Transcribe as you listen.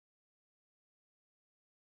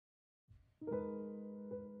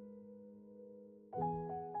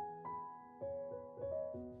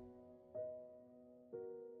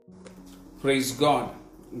Praise God.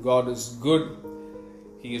 God is good.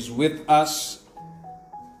 He is with us,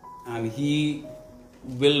 and He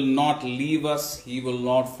will not leave us. He will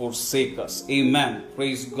not forsake us. Amen.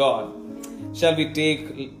 Praise God. Shall we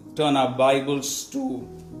turn our Bibles to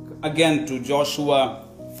Joshua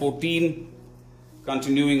 14,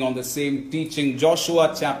 continuing on the same teaching.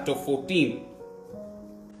 Joshua chapter 14,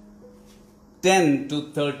 10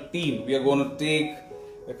 to 13. We are going to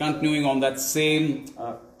continuing on that same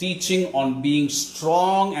teaching on being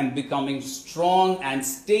strong and becoming strong and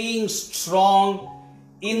staying strong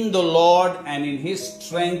in the Lord and in His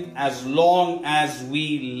strength as long as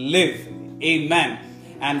we live. Amen.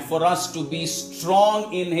 And for us to be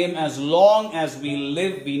strong in Him as long as we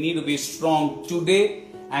live, we need to be strong today,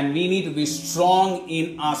 and we need to be strong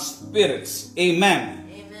in our spirits. Amen.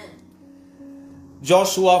 Amen.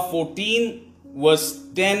 Joshua 14 verse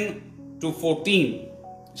 10 to 14.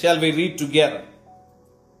 Shall we read together?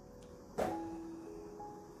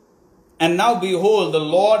 And now behold, the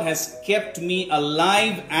Lord has kept me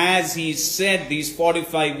alive as He said these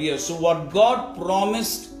 45 years. So what God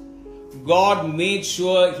promised, God made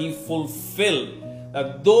sure He fulfilled.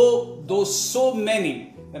 Though so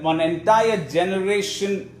many, one entire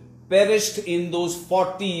generation perished in those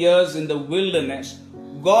 40 years in the wilderness,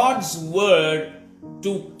 God's word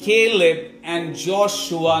to Caleb and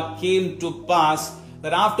Joshua came to pass,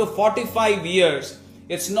 that after 45 years,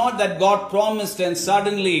 it's not that God promised and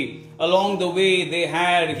suddenly along the way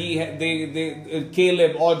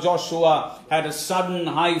Caleb or Joshua had a sudden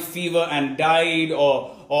high fever and died,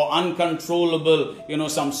 or uncontrollable,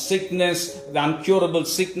 some sickness, the incurable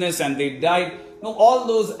sickness, and they died. No, all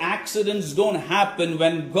those accidents don't happen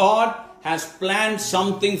when God has planned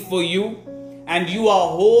something for you and you are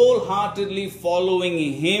wholeheartedly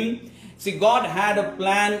following Him. See, God had a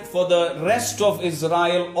plan for the rest of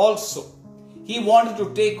Israel also. He wanted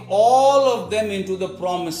to take all of them into the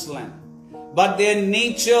promised land. But their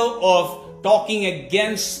nature of talking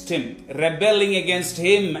against Him, rebelling against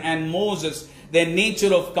Him and Moses, their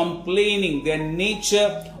nature of complaining, their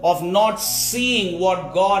nature of not seeing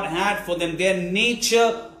what God had for them, their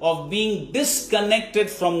nature of being disconnected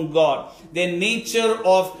from God, their nature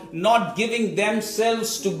of not giving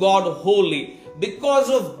themselves to God wholly. Because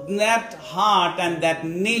of that heart and that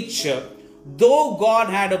nature, though God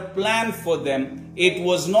had a plan for them, it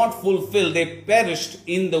was not fulfilled. They perished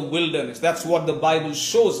in the wilderness. That's what the Bible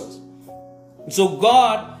shows us. So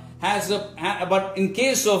God has but in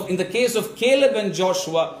the case of Caleb and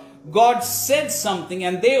Joshua, God said something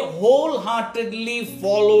and they wholeheartely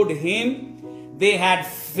followed Him. They had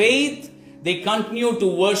faith. They continued to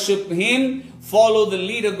worship Him, follow the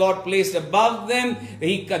leader God placed above them.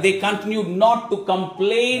 They continued not to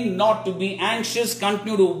complain, not to be anxious,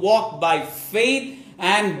 continue to walk by faith,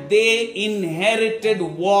 and they inherited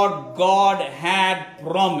what God had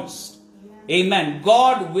promised. Amen.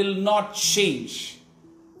 God will not change.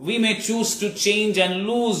 We may choose to change and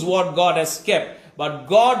lose what God has kept, but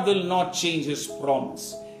God will not change His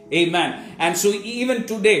promise. Amen. And so even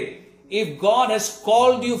today, if God has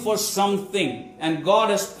called you for something and God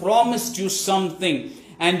has promised you something,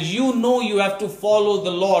 and you know you have to follow the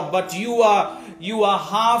Lord, but you are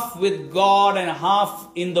half with God and half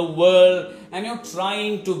in the world, and you're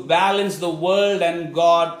trying to balance the world and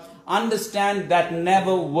God, understand that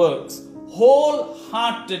never works.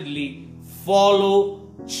 Wholeheartedly follow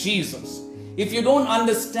Jesus. If you don't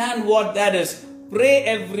understand what that is, pray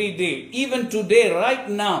every day. Even today, right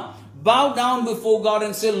now, bow down before God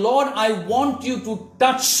and say, Lord, I want you to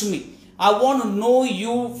touch me. I want to know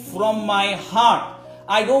you from my heart.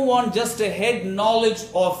 I don't want just a head knowledge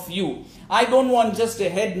of you. I don't want just a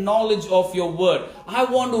head knowledge of your word. I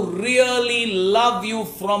want to really love you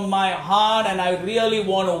from my heart, and I really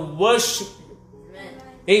want to worship you.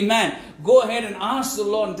 Amen. Go ahead and ask the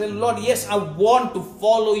Lord and tell Lord, yes, I want to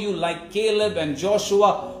follow you like Caleb and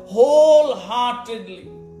Joshua wholeheartedly.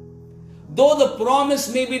 Though the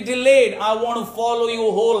promise may be delayed, I want to follow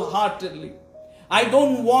you wholeheartedly. I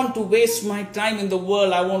don't want to waste my time in the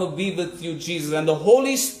world. I want to be with you, Jesus. And the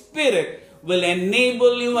Holy Spirit will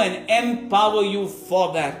enable you and empower you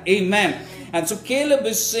for that. Amen. And so Caleb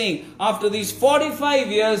is saying, after these 45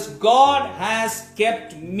 years, God has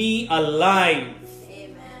kept me alive.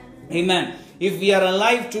 Amen. If we are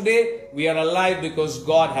alive today, we are alive because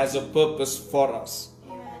God has a purpose for us.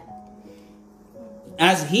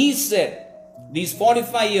 As He said, these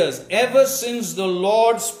 45 years, ever since the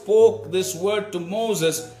Lord spoke this word to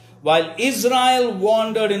Moses, while Israel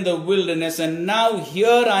wandered in the wilderness, and now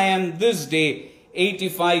here I am this day,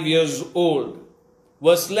 85 years old.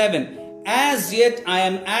 Verse 11, as yet I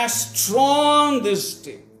am as strong this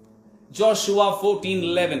day. Joshua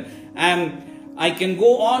 14:11. And I can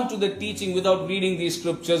go on to the teaching without reading these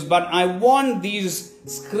scriptures, but I want these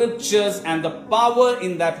scriptures and the power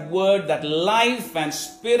in that word, that life and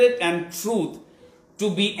spirit and truth, to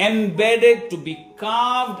be embedded, to be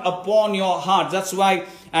carved upon your heart. That's why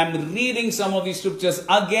I'm reading some of these scriptures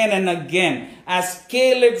again and again. As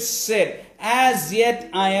Caleb said, as yet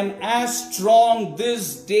I am as strong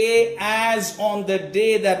this day as on the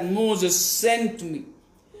day that Moses sent me.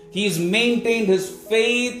 He's maintained his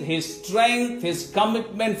faith, his strength, his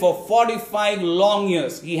commitment for 45 long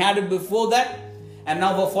years. He had it before that, and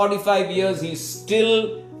now for 45 years he's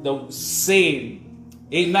still the same.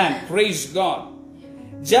 Amen. Praise God.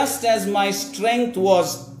 Just as my strength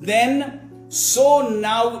was then, so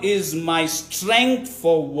now is my strength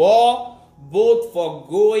for war, both for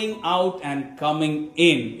going out and coming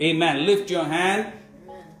in. Amen. Lift your hand.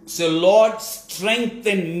 Say, Lord,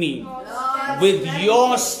 strengthen me with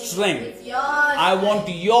your strength. I want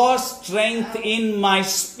your strength in my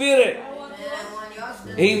spirit.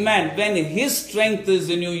 Amen. When his strength is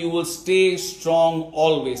in you, you will stay strong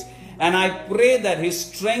always. And I pray that his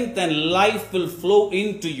strength and life will flow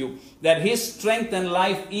into you. That his strength and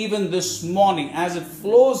life, even this morning, as it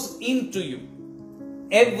flows into you,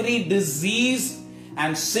 every disease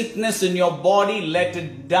and sickness in your body, let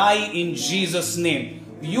it die in Jesus' name.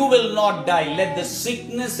 You will not die. Let the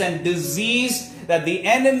sickness and disease that the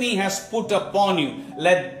enemy has put upon you,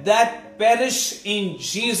 let that perish in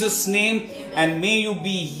Jesus' name. And may you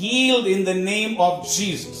be healed in the name of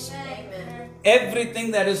Jesus. Amen.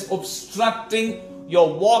 Everything that is obstructing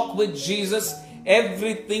your walk with Jesus,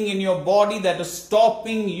 everything in your body that is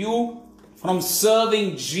stopping you from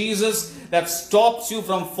serving Jesus, that stops you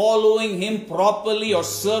from following him properly or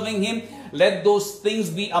serving him, let those things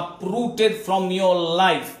be uprooted from your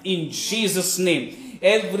life in Jesus' name.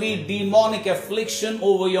 Every demonic affliction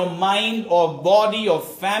over your mind or body or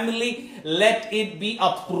family, let it be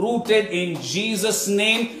uprooted in Jesus'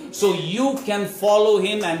 name, so you can follow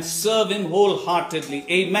him and serve him wholeheartedly.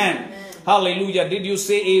 Amen. Hallelujah. Did you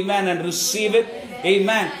say amen and receive it?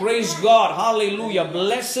 Amen. Praise God. Hallelujah.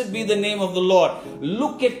 Blessed be the name of the Lord.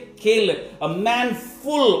 Look at Caleb, a man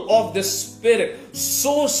full of the Spirit,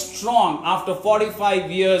 so strong. After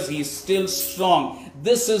 45 years, he's still strong.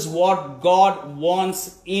 This is what God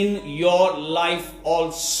wants in your life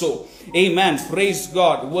also. Amen. Praise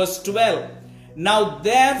God. Verse 12. Now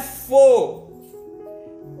therefore,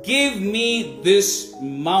 give me this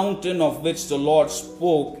mountain of which the Lord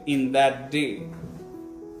spoke in that day.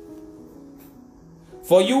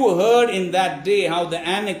 For you heard in that day how the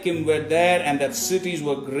Anakim were there, and that cities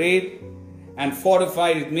were great and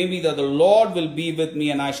fortified. It may be that the Lord will be with me,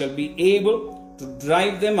 and I shall be able to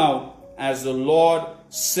drive them out, as the Lord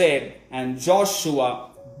said. And Joshua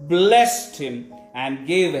blessed him and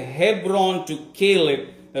gave Hebron to Caleb,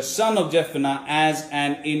 the son of Jephunneh, as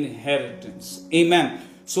an inheritance. Amen.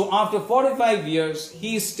 So after 45 years,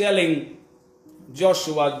 he's telling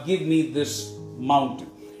Joshua, give me this mountain.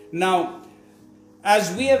 Now,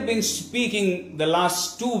 as we have been speaking the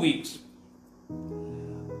last 2 weeks,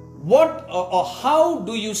 what or how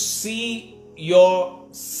do you see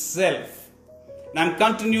yourself? And I'm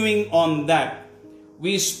continuing on that.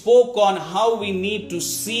 We spoke on how we need to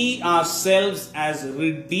see ourselves as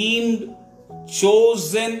redeemed,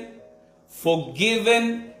 chosen,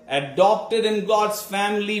 forgiven, adopted in God's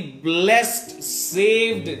family, blessed,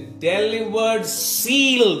 saved, delivered,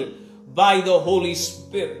 sealed by the Holy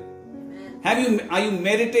Spirit. Are you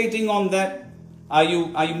meditating on that? Are you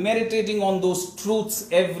meditating on those truths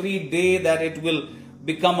every day, that it will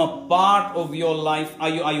become a part of your life? Are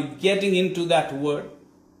you getting into that word?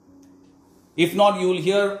 If not, we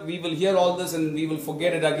will hear all this and we will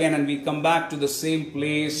forget it again, and we come back to the same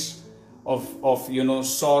place of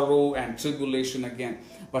sorrow and tribulation again.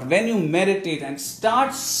 But when you meditate and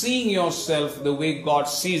start seeing yourself the way God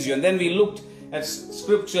sees you, and then we looked at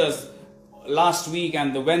scriptures last week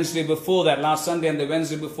and the Wednesday before that, last Sunday and the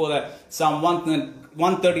Wednesday before that, Psalm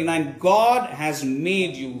 139, God has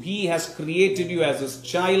made you. He has created you as his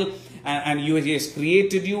child, and he has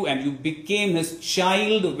created you, and you became his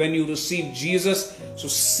child when you received Jesus. So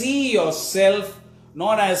see yourself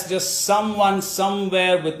not as just someone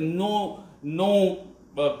somewhere with no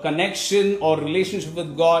connection or relationship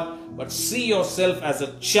with God, but see yourself as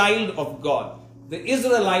a child of God. The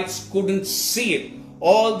Israelites couldn't see it.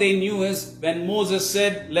 All they knew is when Moses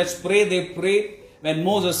said, let's pray, they prayed. When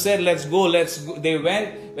Moses said, let's go, they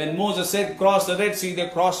went. When Moses said, cross the Red Sea, they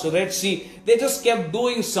crossed the Red Sea. They just kept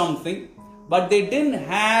doing something, but they didn't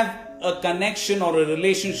have a connection or a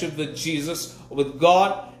relationship with Jesus, with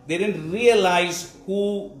God. They didn't realize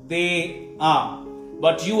who they are.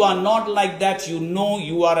 But you are not like that. You know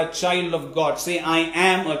you are a child of God. Say, I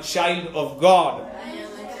am a child of God.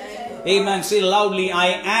 Amen. Say loudly, I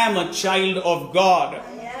am a child of God.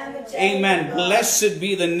 Amen. Blessed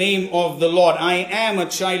be the name of the Lord. I am a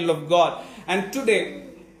child of God. And today,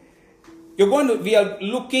 we are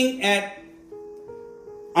looking at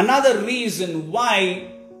another reason why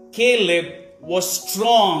Caleb was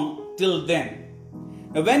strong till then.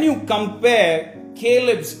 Now, when you compare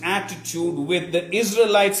Caleb's attitude with the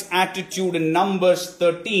Israelites' attitude in Numbers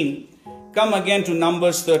 13, come again to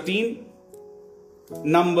Numbers 13.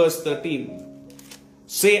 Numbers 13.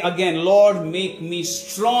 Say again, Lord, make me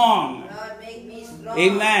strong. Lord, make me strong.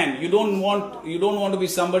 Amen. You don't want to be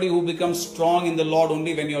somebody who becomes strong in the Lord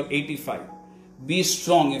only when you're 85. Be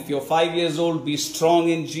strong. If you're 5 years old, be strong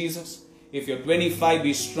in Jesus. If you're 25,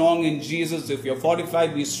 be strong in Jesus. If you're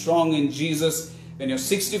 45, be strong in Jesus. When you're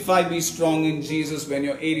 65, be strong in Jesus. When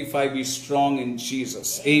you're 85, be strong in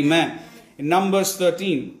Jesus. Amen. In Numbers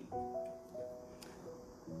 13,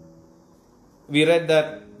 we read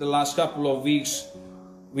that the last couple of weeks.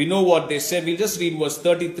 We know what they said. We'll just read verse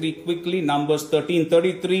 33 quickly. Numbers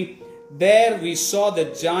 13:33. There we saw the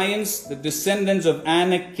giants, the descendants of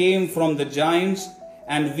Anak came from the giants,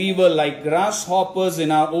 and we were like grasshoppers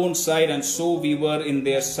in our own sight, and so we were in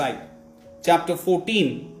their sight. Chapter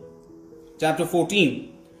 14.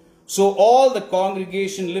 So all the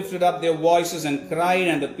congregation lifted up their voices and cried,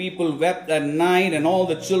 and the people wept at night, and all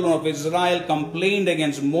the children of Israel complained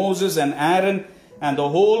against Moses and Aaron and the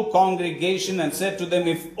whole congregation, and said to them,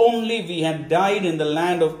 if only we had died in the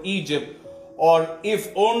land of Egypt, or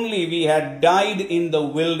if only we had died in the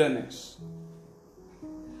wilderness.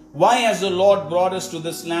 Why has the Lord brought us to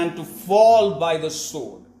this land to fall by the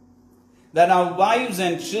sword, that our wives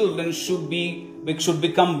and children should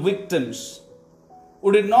become victims?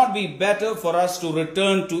 Would it not be better for us to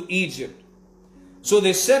return to Egypt? So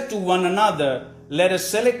they said to one another, let us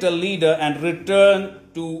select a leader and return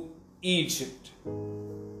to Egypt.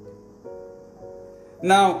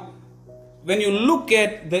 Now, when you look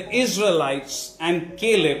at the Israelites and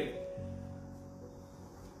Caleb,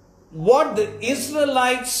 what the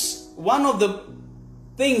Israelites, one of the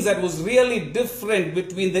things that was really different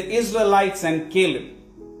between the Israelites and Caleb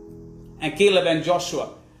and Joshua.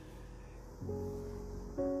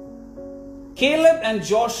 Caleb and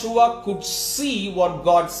Joshua could see what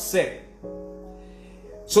God said.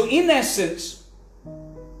 So in essence,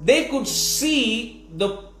 they could see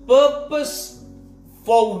the purpose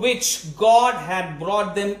for which God had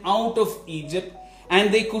brought them out of Egypt,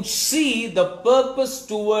 and they could see the purpose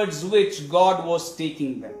towards which God was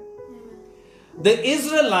taking them. The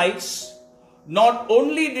Israelites, not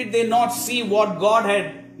only did they not see what God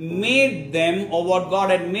had made them or what God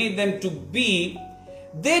had made them to be,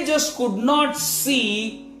 they just could not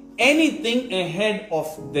see anything ahead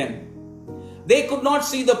of them. They could not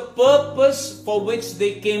see the purpose for which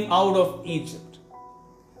they came out of Egypt.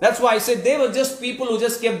 That's why I said they were just people who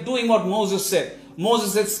just kept doing what Moses said.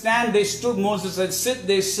 Moses said stand, they stood. Moses said sit,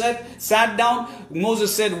 they sat down.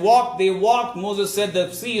 Moses said walk, they walked. Moses said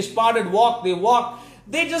the sea is parted, walk, they walked.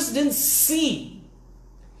 They just didn't see.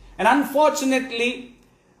 And unfortunately,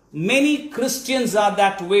 many Christians are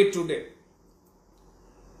that way today.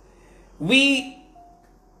 We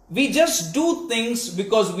just do things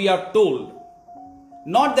because we are told.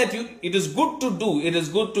 Not that it is good to do. It is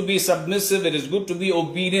good to be submissive. It is good to be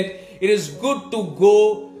obedient. It is good to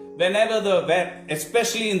go whenever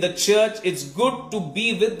especially in the church. It's good to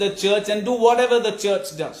be with the church and do whatever the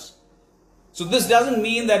church does. So this doesn't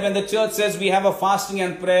mean that when the church says we have a fasting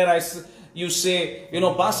and prayer, you say,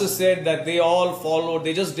 pastor said that they all followed.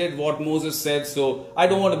 They just did what Moses said. So I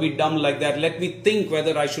don't want to be dumb like that. Let me think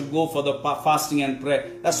whether I should go for the fasting and prayer.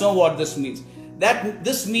 That's not what this means.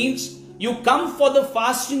 This means you come for the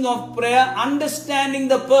fasting of prayer understanding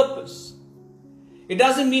the purpose. It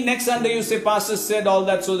doesn't mean next Sunday you say, pastor said all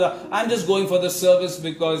that, so I'm just going for the service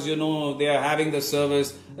because, they are having the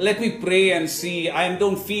service. Let me pray and see. I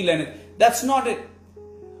don't feel anything. That's not it.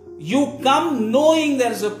 You come knowing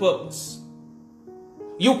there's a purpose.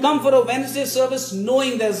 You come for a Wednesday service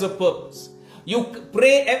knowing there's a purpose. You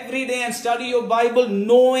pray every day and study your Bible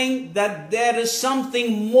knowing that there is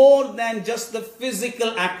something more than just the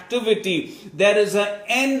physical activity. There is an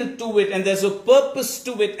end to it, and there's a purpose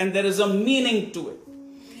to it, and there is a meaning to it.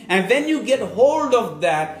 And when you get hold of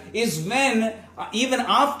that is when, even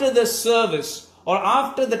after the service or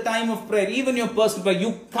after the time of prayer, even your personal prayer,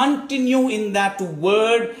 you continue in that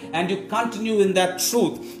word and you continue in that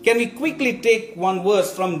truth. Can we quickly take one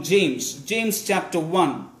verse from James? James chapter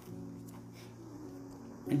 1.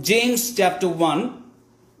 James chapter 1.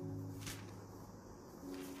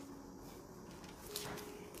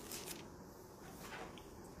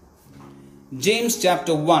 James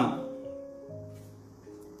chapter 1.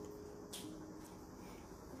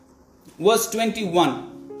 Verse 21.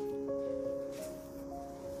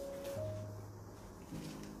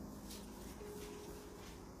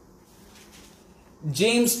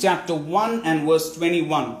 James chapter 1 and verse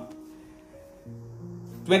 21.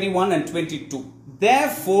 21 and 22.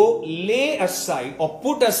 Therefore, lay aside or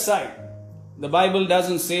put aside. The Bible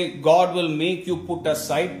doesn't say God will make you put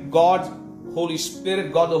aside. God the Holy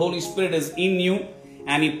Spirit is in you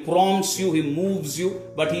and He prompts you, He moves you,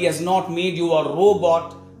 but He has not made you a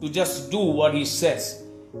robot to just do what He says.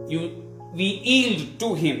 We yield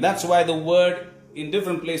to Him. That's why the word in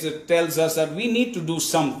different places tells us that we need to do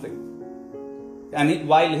something. And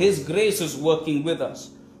while His grace is working with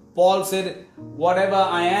us. Paul said, whatever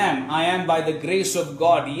I am by the grace of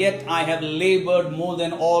God, yet I have labored more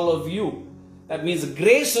than all of you. That means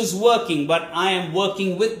grace is working, but I am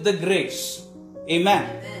working with the grace.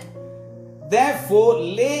 Amen. Therefore,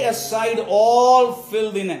 lay aside all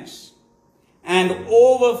filthiness and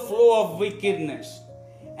overflow of wickedness,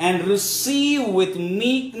 and receive with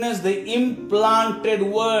meekness the implanted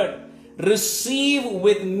word. Receive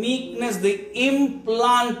with meekness the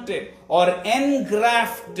implanted or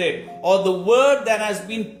engrafted, or the word that has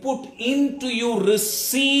been put into you.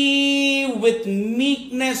 Receive with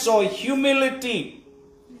meekness or humility.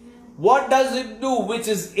 What does it do? Which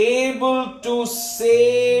is able to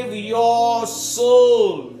save your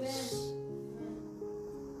souls.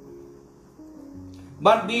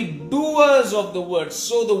 But be doers of the word.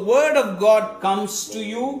 So the word of God comes to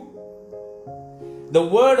you. The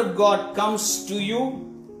word of God comes to you.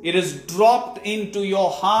 It is dropped into your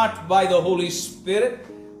heart by the Holy Spirit.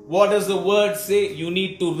 What does the word say? You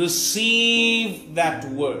need to receive that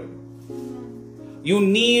word.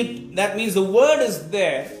 That means the word is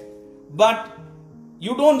there, but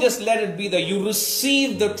you don't just let it be there. You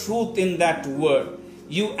receive the truth in that word.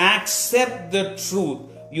 You accept the truth.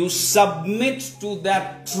 You submit to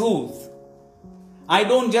that truth. I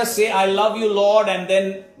don't just say, I love you, Lord, and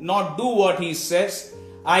then not do what He says.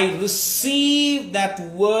 I receive that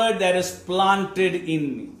word that is planted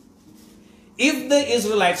in me. If the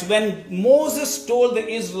Israelites, when Moses told the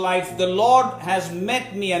Israelites, the Lord has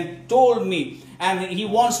met me and told me, and He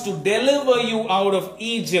wants to deliver you out of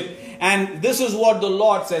Egypt. And this is what the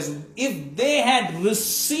Lord says. If they had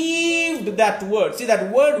received that word, see,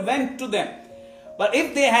 that word went to them. But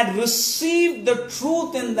if they had received the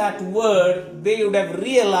truth in that word, they would have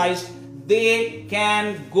realized they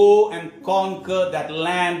can go and conquer that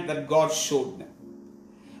land that God showed them.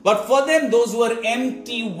 But for them, those were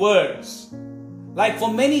empty words. Like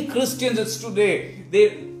for many Christians it's today,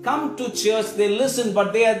 they come to church, they listen,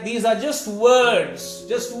 but these are just words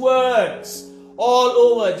all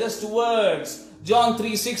over, just words. John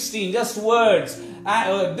 3:16, just words.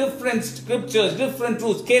 Different scriptures, different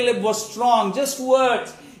truths. Caleb was strong, just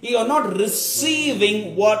words. You are not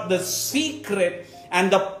receiving what the secret and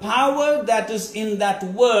the power that is in that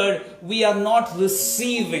word, we are not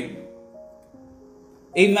receiving.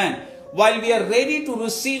 Amen. While we are ready to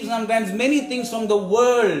receive sometimes many things from the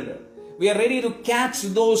world, we are ready to catch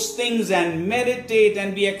those things and meditate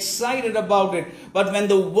and be excited about it. But when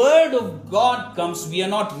the word of God comes, we are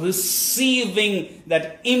not receiving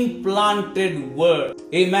that implanted word.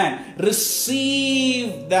 Amen.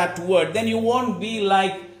 Receive that word. Then you won't be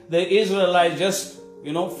like the Israelites, just,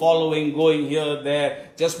 following, going here, there,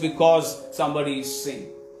 just because somebody is saying.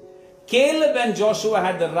 Caleb and Joshua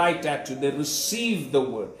had the right attitude. They received the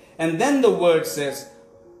word. And then the word says,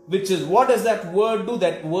 what does that word do?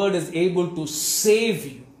 That word is able to save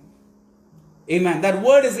you. Amen. That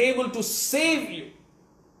word is able to save you.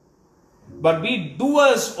 But be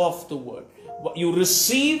doers of the word. You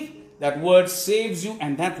receive, that word saves you,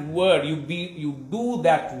 and that word, you do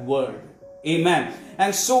that word. Amen.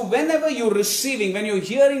 And so whenever you're receiving, when you're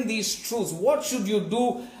hearing these truths, what should you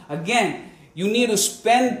do? Again, you need to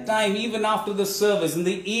spend time even after the service, in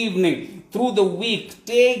the evening, through the week.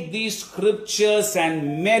 Take these scriptures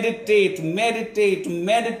and meditate,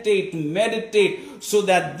 so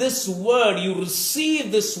that this word, you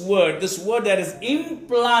receive this word that is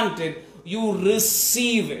implanted, you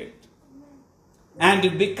receive it. And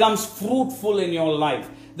it becomes fruitful in your life.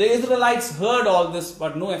 The Israelites heard all this,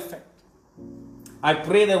 but no effect. I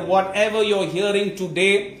pray that whatever you're hearing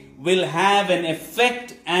today will have an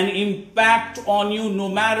effect and impact on you no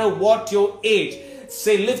matter what your age.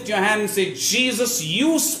 Say, lift your hand and say, Jesus,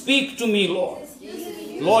 you speak to me, Lord.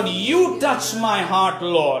 Lord, you touch my heart,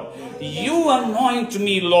 Lord. You anoint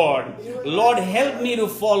me, Lord. Lord, help me to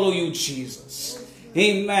follow you, Jesus.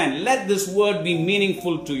 Amen. Let this word be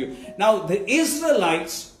meaningful to you. Now, the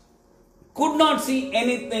Israelites could not see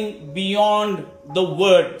anything beyond the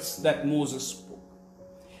words that Moses spoke.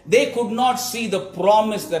 They could not see the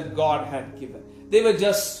promise that God had given. They were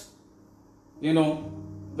just, when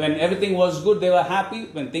everything was good, they were happy.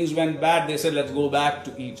 When things went bad, they said, let's go back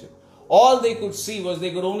to Egypt. All they could see was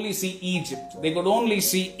they could only see Egypt. They could only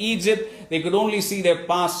see Egypt. They could only see their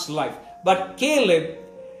past life. But Caleb,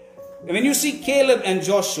 when you see Caleb and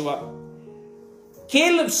Joshua,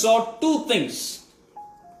 Caleb saw two things.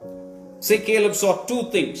 Say, Caleb saw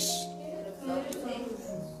two things.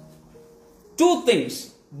 Two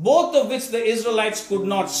things, both of which the Israelites could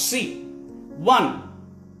not see. One,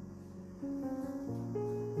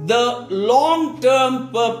 the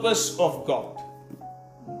long-term purpose of God.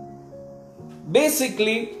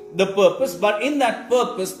 Basically, the purpose, but in that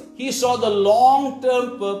purpose, he saw the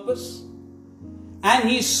long-term purpose and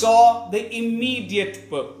he saw the immediate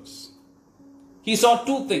purpose. He saw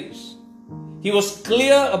two things. He was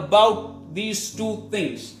clear about these two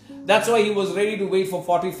things. That's why he was ready to wait for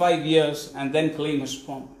 45 years and then claim his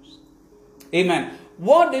promise. Amen.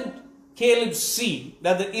 What did Caleb see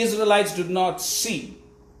that the Israelites did not see?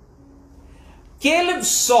 Caleb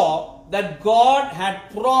saw that God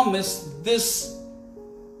had promised this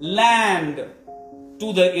land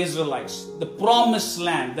to the Israelites. The promised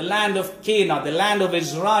land, the land of Canaan, the land of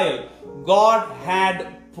Israel. God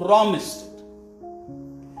had promised it.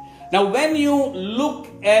 Now when you look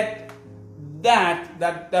at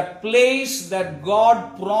that place that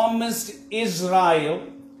God promised Israel,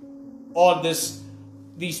 or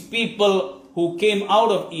these people who came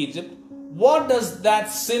out of Egypt, what does that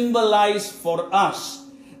symbolize for us?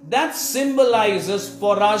 That symbolizes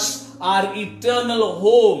for us our eternal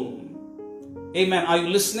home. Amen. Are you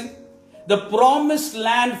listening? The promised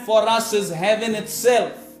land for us is heaven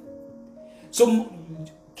itself. So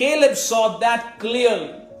Caleb saw that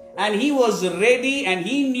clearly. And he was ready and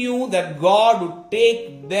he knew that God would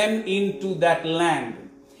take them into that land.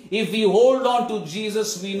 If we hold on to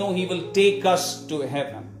Jesus, we know he will take us to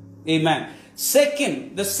heaven. Amen.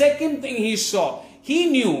 The second thing he saw, he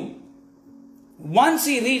knew, once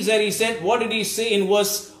he reached there, he said, what did he say in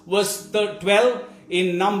verse 12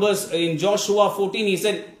 in Numbers, in Joshua 14? He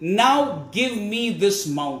said, now give me this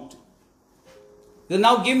mountain.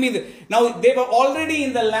 Now they were already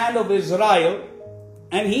in the land of Israel.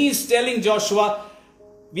 And he is telling Joshua,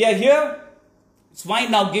 we are here, it's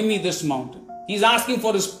fine, now give me this mountain. He's asking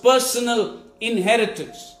for his personal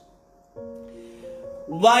inheritance.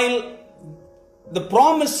 While the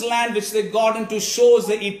promised land which they got into shows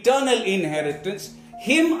the eternal inheritance,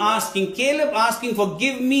 Caleb asking for,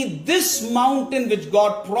 give me this mountain which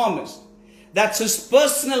God promised. That's his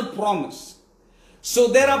personal promise. So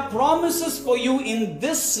there are promises for you in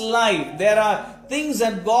this life. There are things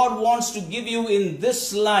that God wants to give you in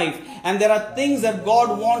this life. And there are things that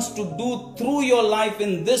God wants to do through your life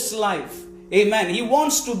in this life. Amen. He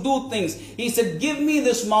wants to do things. He said, give me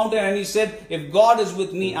this mountain. And he said, if God is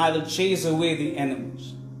with me, I will chase away the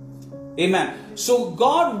enemies. Amen. So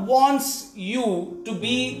God wants you to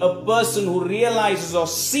be a person who realizes or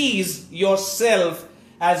sees yourself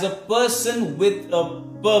as a person with a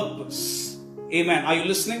purpose. Amen. Are you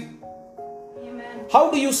listening? Amen. How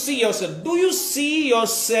do you see yourself? Do you see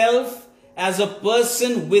yourself as a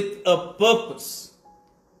person with a purpose?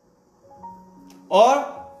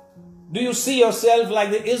 Or do you see yourself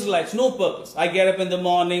like the Israelites? No purpose. I get up in the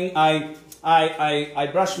morning, I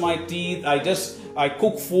brush my teeth, I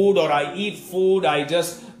cook food or I eat food, I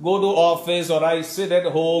just go to office or I sit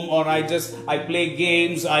at home or I play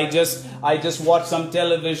games, I just watch some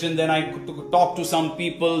television, then I talk to some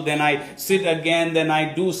people, then I sit again, then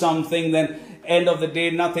I do something, then end of the day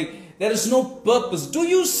nothing. There is no purpose. Do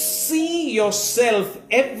you see yourself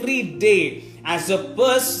every day as a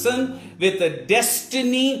person with a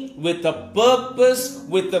destiny, with a purpose,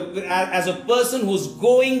 as a person who's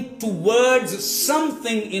going towards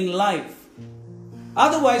something in life?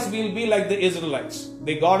 Otherwise, we'll be like the Israelites.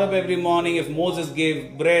 They got up every morning. If Moses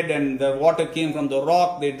gave bread and the water came from the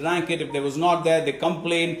rock, they drank it. If there was not there, they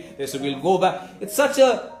complained. They said, we'll go back. It's such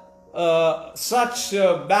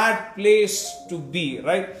a bad place to be,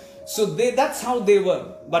 right? So that's how they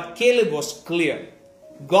were. But Caleb was clear.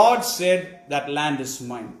 God said, that land is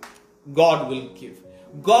mine. God will give.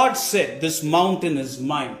 God said, this mountain is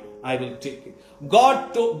mine. I will take it.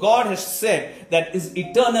 God has said that his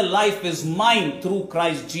eternal life is mine through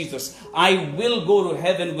Christ Jesus. I will go to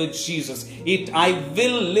heaven with Jesus. I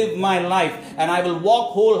will live my life and I will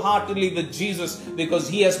walk wholeheartedly with Jesus because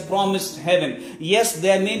he has promised heaven. Yes,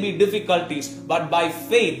 there may be difficulties, but by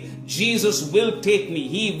faith, Jesus will take me.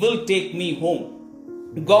 He will take me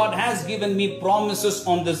home. God has given me promises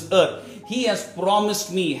on this earth. He has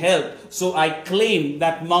promised me health, so I claim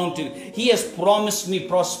that mountain. He has promised me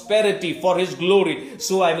prosperity for his glory,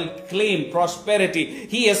 so I will claim prosperity.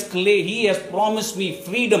 He has promised me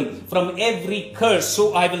freedom from every curse,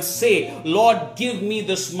 so I will say, Lord, give me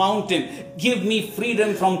this mountain. Give me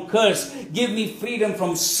freedom from curse. Give me freedom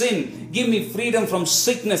from sin. Give me freedom from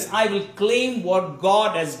sickness. I will claim what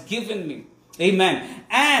God has given me. Amen.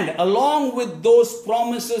 And along with those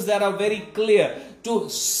promises that are very clear, to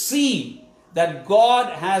see that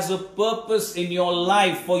God has a purpose in your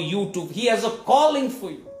life for you He has a calling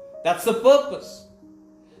for you. That's the purpose.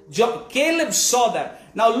 Caleb saw that.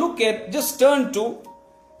 Now just turn to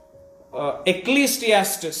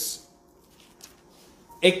Ecclesiastes.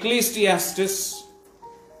 Ecclesiastes.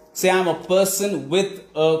 Say, I'm a person with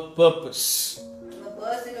a purpose. I'm a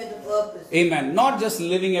person with a purpose. Amen. Not just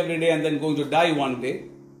living every day and then going to die one day,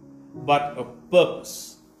 but a purpose.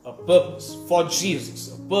 A purpose for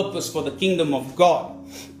Jesus, a purpose for the kingdom of God.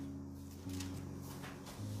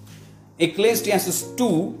 Ecclesiastes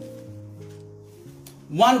 2,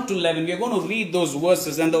 1 to 11. We are going to read those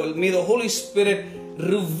verses and may the Holy Spirit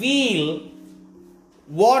reveal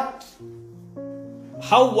what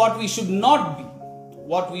we should not be.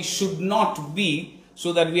 What we should not be,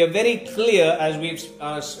 so that we are very clear as we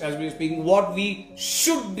are speaking what we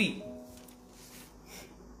should be.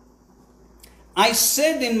 I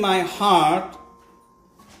said in my heart,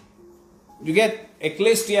 you get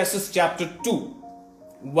Ecclesiastes chapter 2,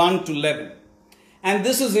 1 to 11. And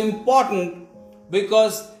this is important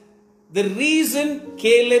because the reason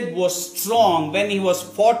Caleb was strong when he was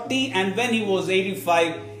 40 and when he was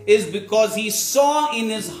 85 is because he saw in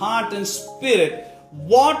his heart and spirit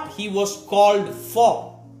what he was called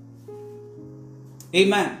for.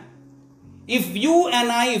 Amen. If you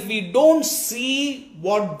and I, if we don't see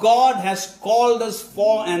what God has called us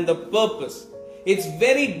for and the purpose, it's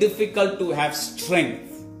very difficult to have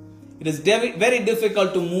strength. It is very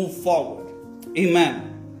difficult to move forward. Amen.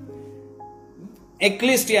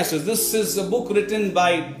 Ecclesiastes, this is a book written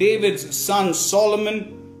by David's son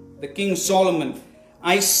Solomon, the King Solomon.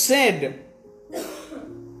 I said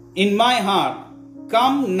in my heart,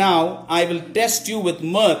 come now, I will test you with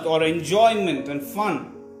mirth or enjoyment and fun.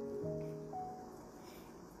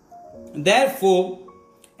 Therefore,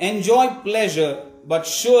 enjoy pleasure, but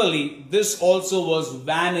surely this also was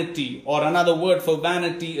vanity, or another word for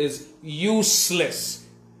vanity is useless.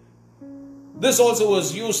 This also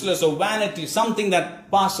was useless or vanity, something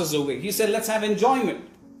that passes away. He said, let's have enjoyment.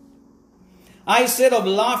 I said of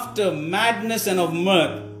laughter, madness, and of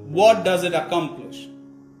mirth, what does it accomplish?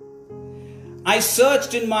 I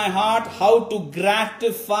searched in my heart how to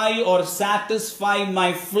gratify or satisfy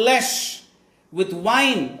my flesh with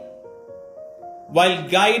wine, while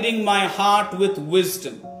guiding my heart with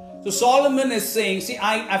wisdom. So Solomon is saying, see,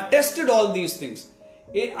 I've tested all these things.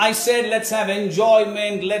 I said, let's have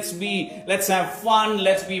enjoyment, let's have fun,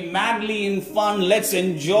 let's be madly in fun, let's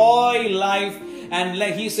enjoy life. And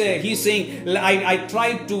like he's saying, I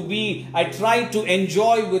tried to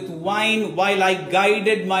enjoy with wine while I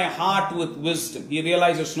guided my heart with wisdom. He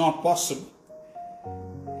realized it's not possible.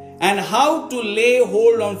 And how to lay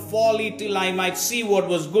hold on folly till I might see what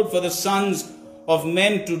was good for the sons of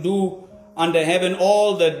men to do under heaven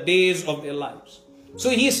all the days of their lives. So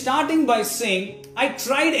he is starting by saying, I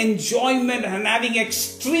tried enjoyment and having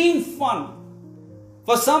extreme fun.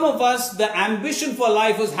 For some of us, the ambition for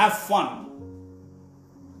life is have fun.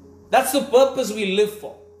 That's the purpose we live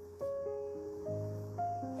for.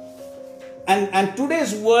 And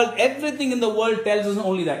today's world, everything in the world tells us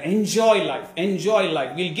only that. Enjoy life. Enjoy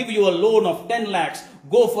life. We'll give you a loan of 10 lakhs.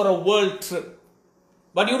 Go for a world trip.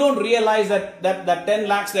 But you don't realize that 10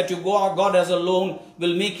 lakhs that you got as a loan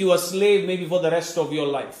will make you a slave maybe for the rest of your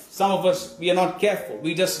life. Some of us, we are not careful.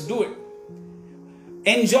 We just do it.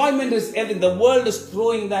 Enjoyment is everything. The world is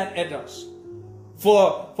throwing that at us.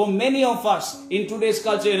 For many of us in today's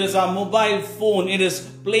culture, it is our mobile phone. It is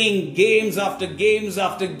playing games after games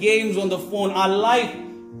after games on the phone. Our life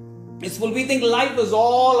is full. We think life is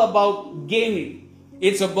all about gaming.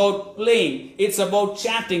 It's about playing. It's about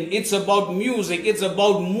chatting. It's about music. It's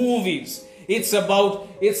about movies. It's about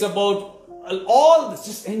all this.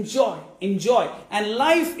 Just enjoy. And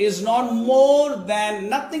life is nothing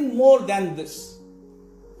more than this.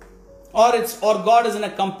 or God is in a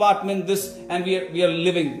compartment, this, and we are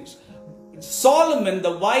living this. Solomon,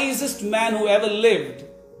 the wisest man who ever lived,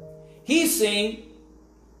 he's saying,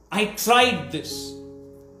 I tried this.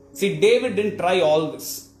 See, David didn't try all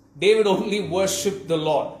this. David only worshipped the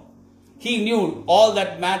Lord. He knew all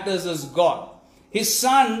that matters is God. His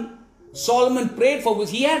son Solomon prayed for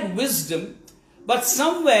wisdom. He had wisdom, but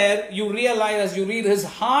somewhere you realize as you read, his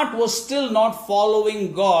heart was still not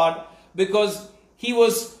following God, because he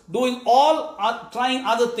was doing trying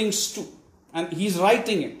other things too. And he's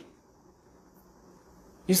writing it.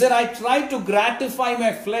 He said, I tried to gratify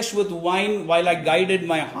my flesh with wine while I guided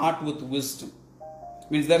my heart with wisdom.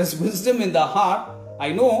 Means there is wisdom in the heart.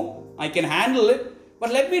 I know I can handle it,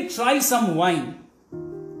 but let me try some wine.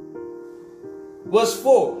 Verse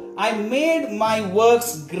 4, I made my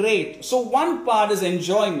works great. So one part is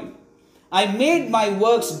enjoyment. I made my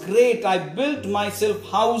works great. I built myself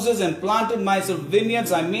houses and planted myself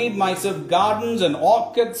vineyards. I made myself gardens and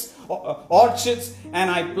orchards, and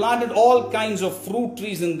I planted all kinds of fruit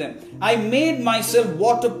trees in them. I made myself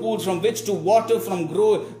water pools from which to water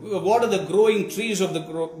the growing trees of the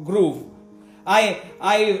grove. I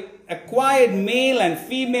acquired male and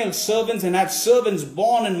female servants and had servants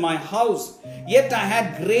born in my house. Yet I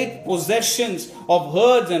had great possessions of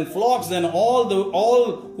herds and flocks than all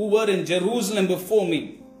who were in Jerusalem before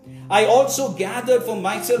me. I also gathered for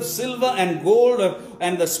myself silver and gold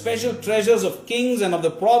and the special treasures of kings and of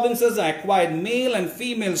the provinces. I acquired male and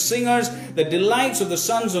female singers, the delights of the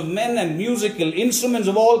sons of men, and musical instruments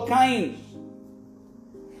of all kinds.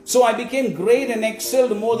 So I became great and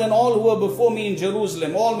excelled more than all who were before me in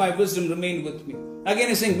Jerusalem. All my wisdom remained with me. Again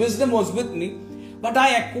he's saying wisdom was with me, but I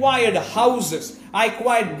acquired houses. I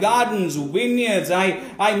acquired gardens, vineyards.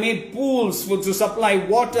 I made pools to supply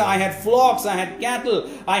water. I had flocks. I had cattle.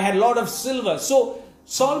 I had a lot of silver. So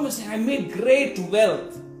Solomon said, I made great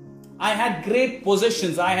wealth. I had great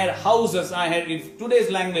possessions. I had houses. I had, in today's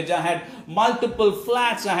language, I had multiple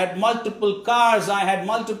flats. I had multiple cars. I had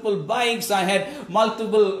multiple bikes. I had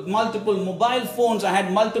multiple mobile phones. I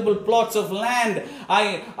had multiple plots of land.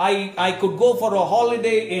 I could go for a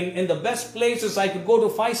holiday in the best places. I could go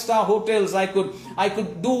to 5-star hotels. I could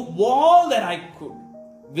do all that I could.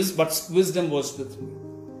 But wisdom was with me.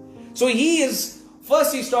 So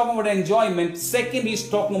first he's talking about enjoyment. Second, he's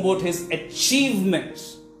talking about his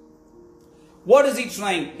achievements. What is he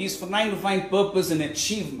trying? He's trying to find purpose in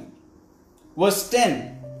achievement. Verse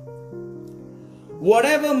 10.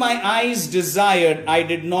 Whatever my eyes desired, I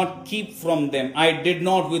did not keep from them. I did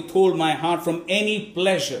not withhold my heart from any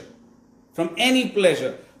pleasure. From any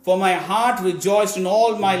pleasure. For my heart rejoiced in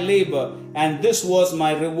all my labor, and this was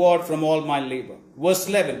my reward from all my labor. Verse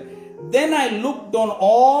 11. Then I looked on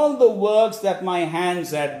all the works that my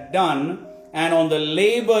hands had done, and on the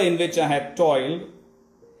labor in which I had toiled.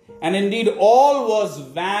 And indeed all was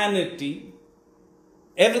vanity.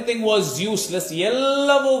 Everything was useless.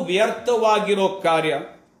 Yellavu vyarthavagiro karya.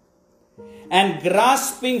 And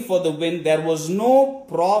grasping for the wind, there was no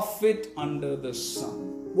profit under the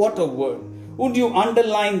sun. What a word. Would you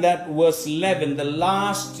underline that verse 11, the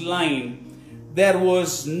last line? There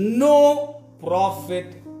was no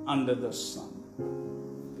profit under the sun.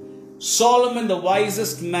 Solomon, the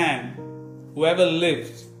wisest man who ever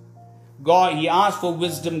lived, he asked for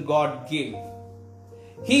wisdom, God gave.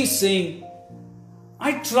 He's saying,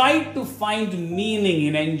 I tried to find meaning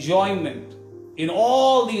in enjoyment, in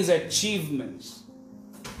all these achievements,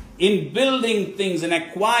 in building things, in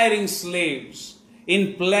acquiring slaves,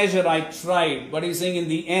 in pleasure I tried. But he's saying in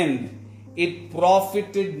the end, it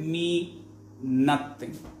profited me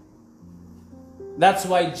nothing. That's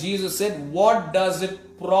why Jesus said, what does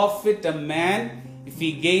it profit a man if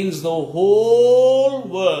he gains the whole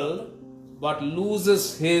world but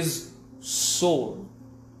loses his soul?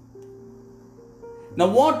 Now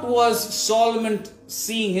what was Solomon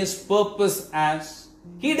seeing his purpose as?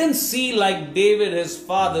 He didn't see like David, his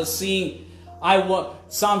father, seeing,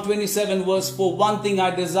 Psalm 27 verse 4, one thing I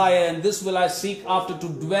desire, and this will I seek after, to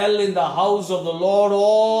dwell in the house of the Lord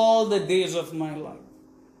all the days of my life.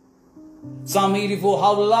 Psalm 84,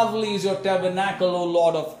 how lovely is your tabernacle, O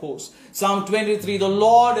Lord of hosts. Psalm 23, the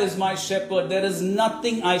Lord is my shepherd, there is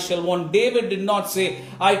nothing I shall want. David did not say,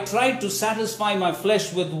 I tried to satisfy my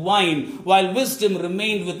flesh with wine while wisdom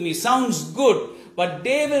remained with me. Sounds good, but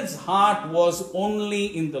David's heart was only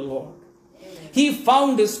in the Lord. He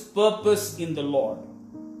found his purpose in the Lord.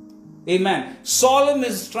 Amen. Solomon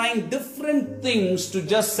is trying different things to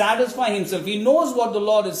just satisfy himself. He knows what the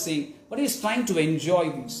Lord is saying, but he's trying to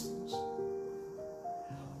enjoy these things.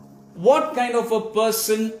 What kind of a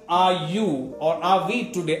person are you or are we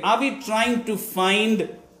today? Are we trying to find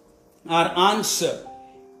our answer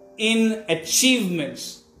in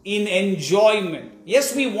achievements, in enjoyment.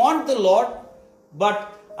 Yes, we want the Lord,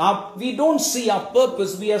 but we don't see our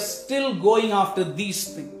purpose. We are still going after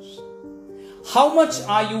these things. How much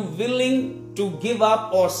are you willing to give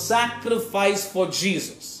up or sacrifice for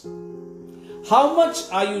Jesus? How much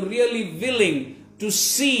are you really willing to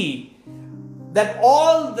see that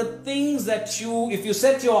all the things that if you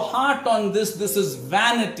set your heart on this is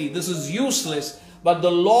vanity, this is useless, but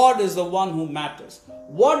the Lord is the one who matters.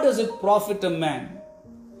 What does it profit a man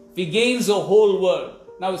if he gains the whole world?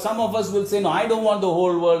 Now some of us will say, no, I don't want the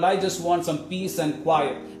whole world. I just want some peace and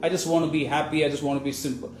quiet. I just want to be happy. I just want to be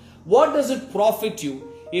simple. What does it profit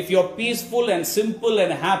you if you're peaceful and simple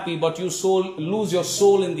and happy, but you lose your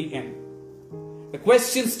soul in the end? The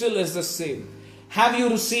question still is the same. Have you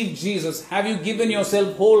received Jesus? Have you given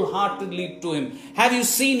yourself wholeheartedly to Him? Have you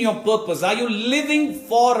seen your purpose? Are you living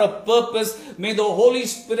for a purpose? May the Holy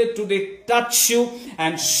Spirit today touch you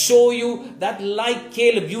and show you that, like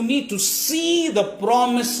Caleb, you need to see the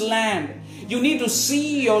promised land. You need to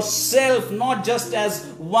see yourself not just as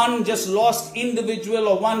one just lost individual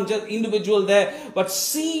or one just individual there, but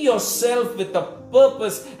see yourself with a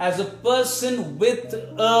purpose, as a person with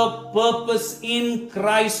a purpose in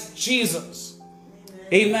Christ Jesus.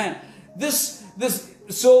 Amen.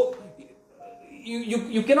 So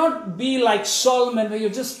you cannot be like Solomon, where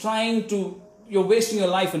you're wasting your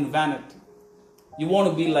life in vanity. You want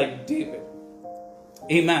to be like David.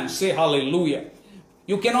 Amen. Say hallelujah.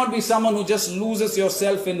 You cannot be someone who just loses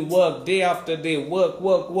yourself in work, day after day, work,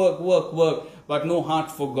 but no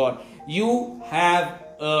heart for God. You have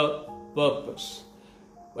a purpose.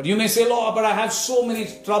 But you may say, Lord, but I have so many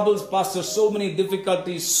troubles, Pastor, so many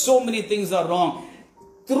difficulties, so many things are wrong.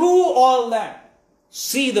 Through all that,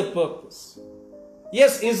 see the purpose.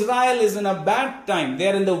 Yes, Israel is in a bad time. They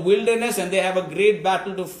are in the wilderness and they have a great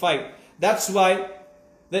battle to fight. That's why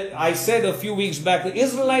I said a few weeks back, the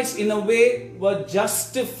Israelites in a way were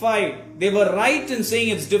justified. They were right in saying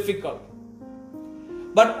it's difficult.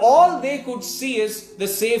 But all they could see is the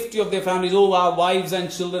safety of their families. Oh, our wives and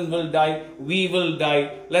children will die. We will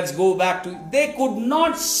die. Let's go back to... They could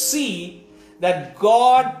not see that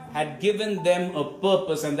God had given them a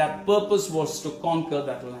purpose, and that purpose was to conquer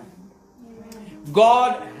that land.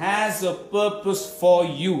 God has a purpose for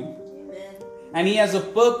you. And He has a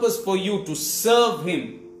purpose for you to serve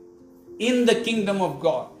Him in the kingdom of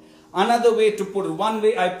God. Another way to put it, one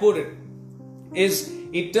way I put it, is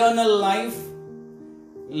eternal life,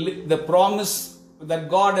 the promise that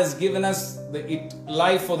God has given us, the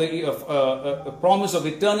life for the promise of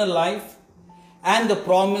eternal life, and the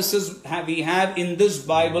promises we have in this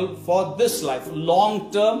Bible for this life,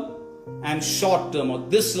 long term and short term, or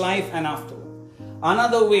this life and afterward.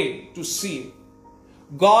 Another way to see it,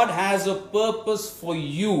 God has a purpose for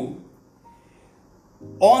you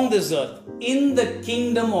on this earth, in the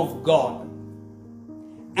kingdom of God.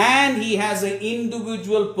 And He has an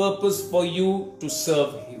individual purpose for you to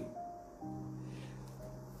serve Him.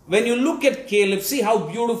 When you look at Caleb, see how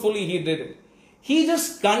beautifully he did it. He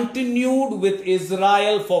just continued with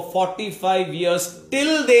Israel for 45 years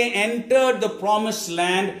till they entered the promised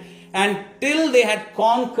land, and till they had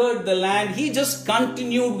conquered the land. He just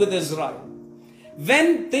continued with Israel.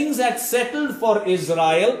 When things had settled for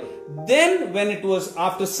Israel, then when it was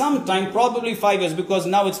after some time, probably 5 years, because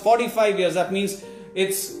now it's 45 years, that means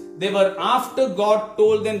they were after God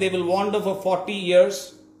told them they will wander for 40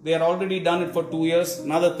 years. They had already done it for 2 years,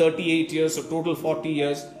 another 38 years, so total 40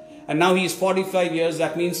 years. And now he is 45 years.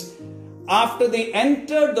 That means after they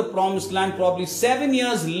entered the promised land, probably 7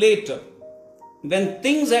 years later, when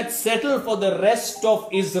things had settled for the rest of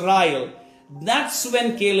Israel, that's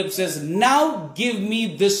when Caleb says, now give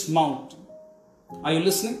me this mountain. Are you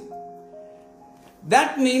listening?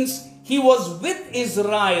 That means he was with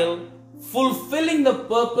Israel, fulfilling the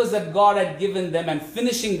purpose that God had given them and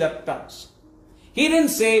finishing that task. He didn't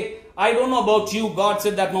say, I don't know about you, God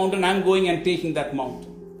said that mountain, I'm going and taking that mountain.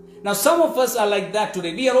 Now some of us are like that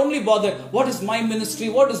today. We are only bothered, what is my ministry?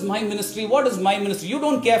 What is my ministry? What is my ministry? You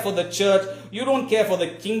don't care for the church. You don't care for the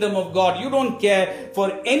kingdom of God. You don't care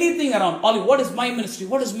for anything around. Only, what is my ministry?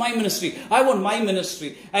 What is my ministry? I want my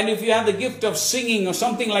ministry. And if you have the gift of singing or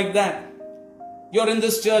something like that, you're in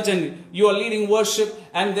this church and you are leading worship,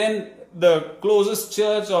 and then the closest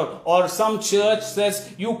church or some church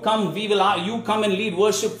says, you come and lead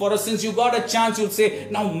worship for us. Since you got a chance, you'll say,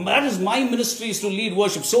 now that is my ministry, is to lead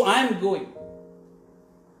worship, so I am going.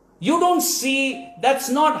 You don't see, that's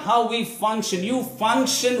not how we function. You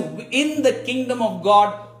function in the kingdom of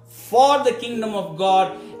God, for the kingdom of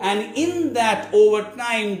God, and in that, over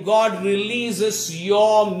time, God releases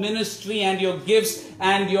your ministry and your gifts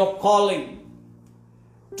and your calling.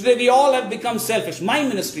 Today we all have become selfish. My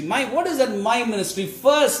ministry, what is that my ministry?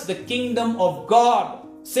 First, the kingdom of God.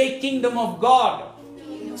 Say kingdom of God.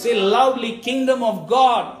 Say loudly, kingdom of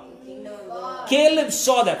God. Caleb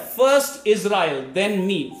saw that. First Israel, then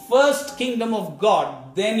me. First kingdom of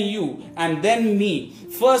God, then you, and then me.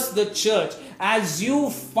 First the church. As you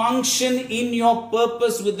function in your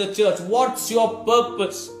purpose with the church, what's your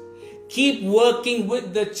purpose? Keep working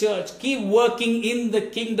with the church. Keep working in the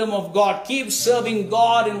kingdom of God. Keep serving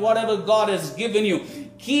God in whatever God has given you.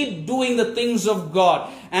 Keep doing the things of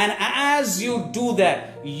God. And as you do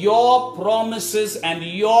that, your promises and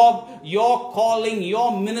your calling,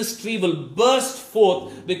 your ministry will burst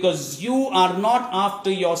forth, because you are not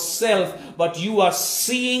after yourself, but you are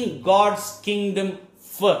seeing God's kingdom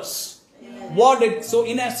first. So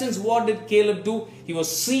in essence, what did Caleb do? He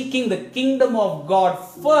was seeking the kingdom of God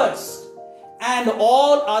first. And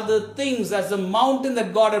all other things, as the mountain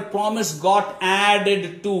that God had promised, got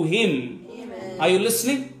added to him. Amen. Are you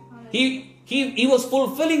listening? He was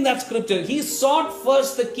fulfilling that scripture. He sought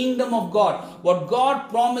first the kingdom of God. What God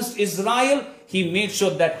promised Israel, he made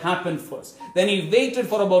sure that happened first. Then he waited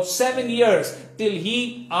for about 7 years till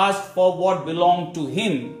he asked for what belonged to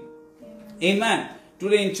him. Amen.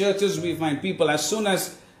 Today in churches we find people, as soon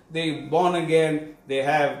as they born again, they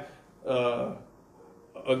have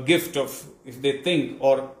a gift of, if they think,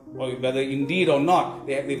 or whether indeed or not,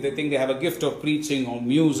 if they think they have a gift of preaching or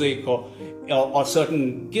music or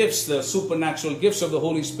certain gifts, the supernatural gifts of the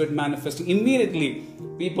Holy Spirit manifesting, immediately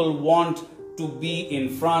people want to be in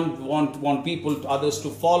front, want others to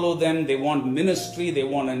follow them, they want ministry, they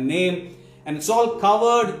want a name, and it's all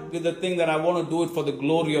covered with the thing that I want to do it for the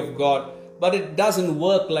glory of God. But it doesn't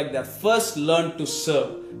work like that. First learn to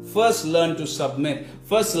serve. First learn to submit.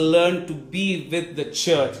 First learn to be with the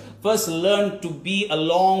church. First learn to be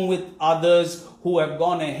along with others who have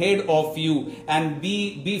gone ahead of you, and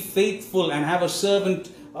be faithful and have a servant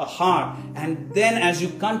heart. And then as you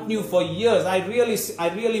continue for years, I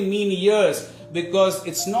really mean years, because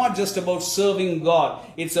it's not just about serving God.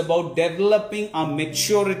 It's about developing our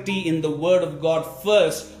maturity in the Word of God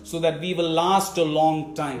first, so that we will last a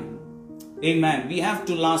long time. Amen. We have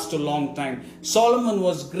to last a long time. Solomon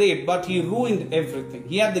was great, but he ruined everything.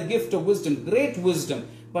 He had the gift of wisdom, great wisdom,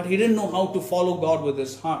 but he didn't know how to follow God with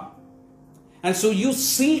his heart. And so you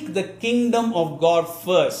seek the kingdom of God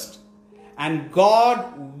first, and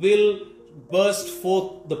God will burst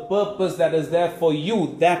forth the purpose that is there for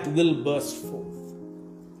you, that will burst forth.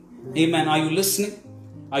 Amen. Are you listening?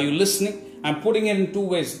 Are you listening? I'm putting it in two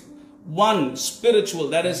ways. One, spiritual,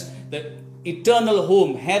 that is the eternal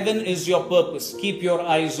home. Heaven is your purpose. Keep your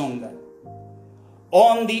eyes on that.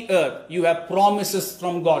 On the earth, you have promises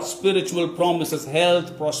from God, spiritual promises,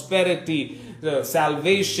 health, prosperity,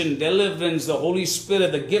 salvation, deliverance, the Holy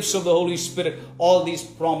Spirit, the gifts of the Holy Spirit, all these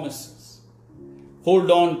promises. Hold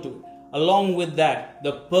on to it. Along with that,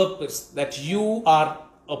 the purpose that you are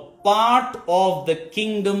a part of the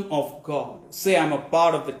kingdom of God. Say, I'm a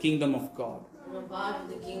part of the kingdom of God.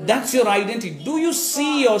 That's your identity. Do you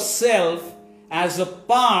see yourself as a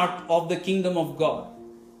part of the kingdom of God?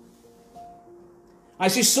 I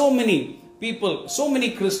see so many people, so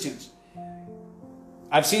many Christians.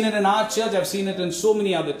 I've seen it in our church. I've seen it in so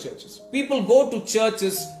many other churches. People go to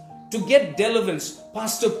churches to get deliverance.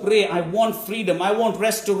 Pastor, pray. I want freedom. I want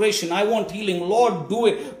restoration. I want healing. Lord, do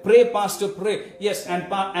it. Pray, Pastor, pray. Yes,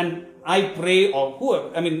 and I pray, or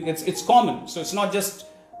whoever. I mean, it's common. So it's not just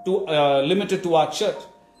limited to our church.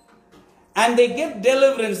 And they get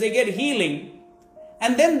deliverance, they get healing,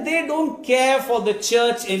 and then they don't care for the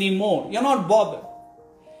church anymore. You're not bothered.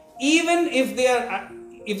 Even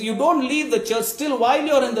if you don't leave the church, still while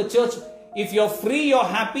you're in the church, if you're free, you're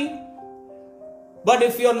happy. But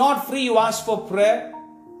if you're not free, you ask for prayer.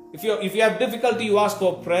 If you have difficulty, you ask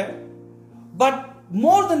for prayer. But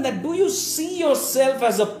more than that, do you see yourself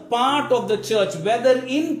as a part of the church, whether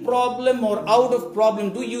in problem or out of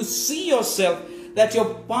problem? Do you see yourself that you're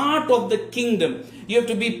part of the kingdom? You have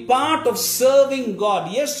to be part of serving God.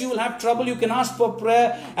 Yes, you will have trouble. You can ask for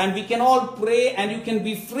prayer, and we can all pray, and you can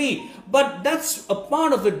be free. But that's a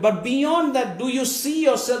part of it. But beyond that, do you see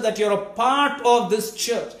yourself that you're a part of this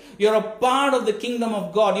church? You're a part of the kingdom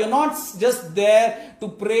of God. You're not just there to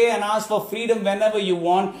pray and ask for freedom whenever you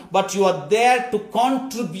want, but you are there to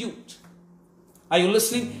contribute. Are you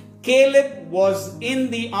listening? Caleb was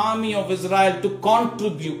in the army of Israel to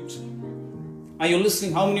contribute. Are you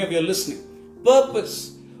listening? How many of you are listening?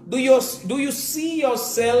 Purpose. Do you see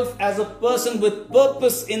yourself as a person with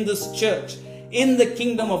purpose in this church, in the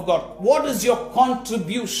kingdom of God? What is your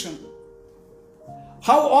contribution?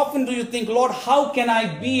 How often do you think, Lord, how can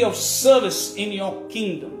I be of service in your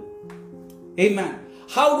kingdom? Amen.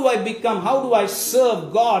 How do I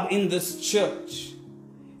serve God in this church?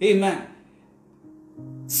 Amen.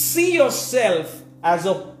 See yourself as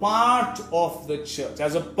a part of the church,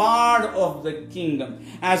 as a part of the kingdom,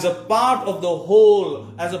 as a part of the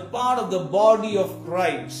whole, as a part of the body of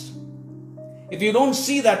Christ. If you don't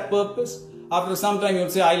see that purpose, after some time you'll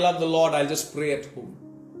say, I love the Lord, I'll just pray at home.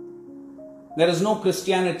 There is no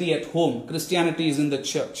Christianity at home. Christianity is in the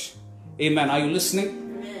church. Amen. Are you listening?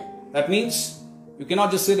 Amen. That means you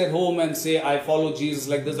cannot just sit at home and say, I follow Jesus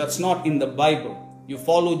like this. That's not in the Bible. You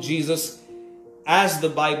follow Jesus as the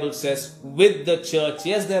Bible says, with the church.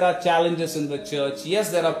 Yes, there are challenges in the church.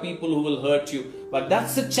 Yes, there are people who will hurt you. But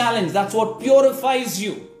that's the challenge. That's what purifies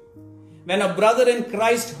you. When a brother in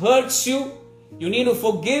Christ hurts you, you need to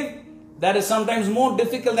forgive. That is sometimes more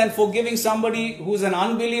difficult than forgiving somebody who's an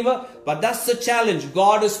unbeliever. But that's the challenge.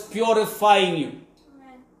 God is purifying you.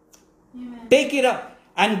 Amen. Take it up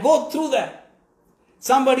and go through that.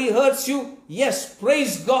 Somebody hurts you. Yes,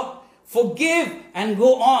 praise God. Forgive and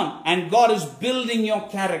go on. And God is building your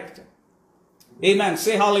character. Amen.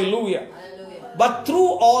 Say hallelujah. Hallelujah. But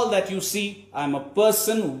through all that you see, I'm a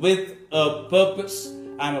person with a purpose.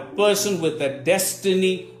 I'm a person with a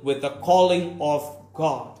destiny, with a calling of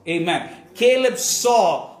God. Amen. Caleb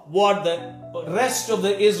saw what the rest of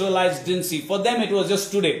the Israelites didn't see. For them it was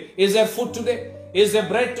just today. Is there food today? Is there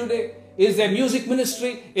bread today? Is there music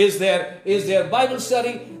ministry? Is there Bible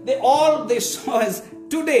study? They saw as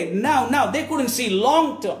today, now. They couldn't see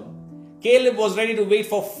long term. Caleb was ready to wait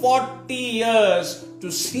for 40 years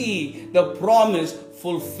to see the promise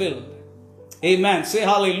fulfilled. Amen. Say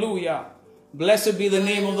hallelujah. Blessed be the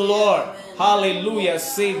name of the Lord. Hallelujah.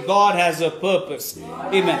 Say God has a purpose.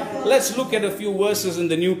 Amen. Let's look at a few verses in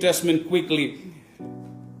the New Testament quickly.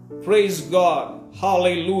 Praise God.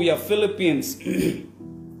 Hallelujah. Philippians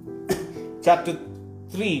chapter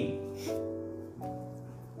 3.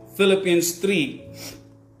 Philippians 3.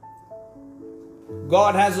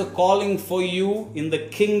 God has a calling for you in the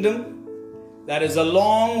kingdom that is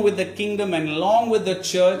along with the kingdom and along with the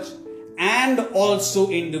church and also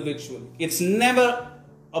individually. It's never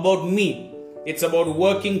about me. It's about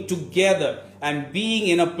working together and being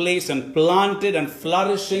in a place and planted and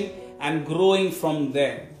flourishing and growing from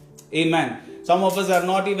there. Amen. Some of us are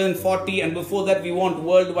not even 40 and before that we want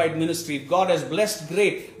worldwide ministry. God has blessed,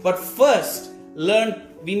 great. But first,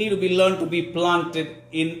 we need to learn to be planted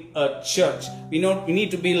in a church. We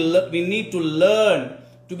need to learn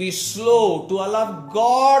to be slow, to allow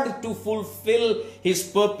God to fulfill His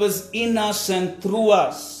purpose in us and through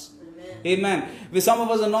us. Amen. Some of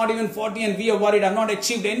us are not even 40 and we are worried, I've not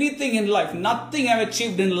achieved anything in life. Nothing I've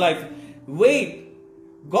achieved in life. Wait.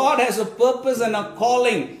 God has a purpose and a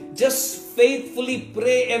calling. Just faithfully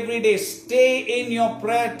pray every day. Stay in your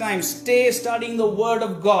prayer time. Stay studying the Word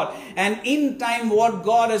of God. And in time, what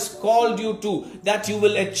God has called you to, that you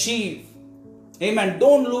will achieve. Amen.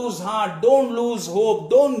 Don't lose heart. Don't lose hope.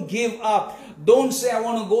 Don't give up. Don't say, I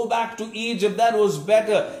want to go back to Egypt. That was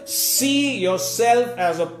better. See yourself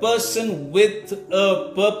as a person with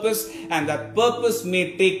a purpose. And that purpose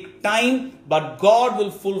may take time, but God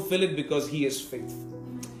will fulfill it because He is faithful.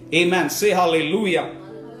 Amen. Say hallelujah.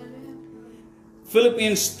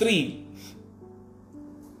 Philippians 3,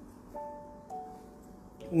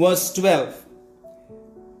 verse 12.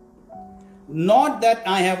 Not that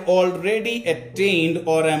I have already attained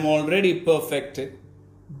or am already perfected,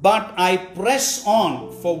 but I press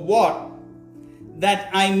on for what? That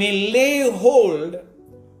I may lay hold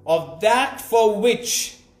of that for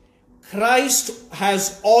which Christ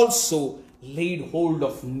has also laid hold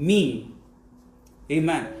of me.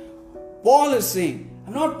 Amen. Paul is saying,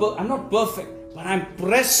 I'm not perfect, but I'm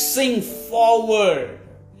pressing forward.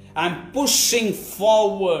 I'm pushing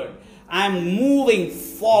forward. I'm moving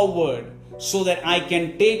forward so that I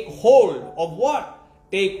can take hold of what?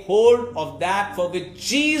 Take hold of that for which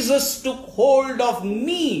Jesus took hold of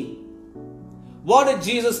me. What did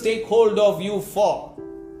Jesus take hold of you for?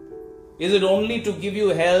 Is it only to give you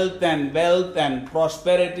health and wealth and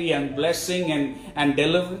prosperity and blessing and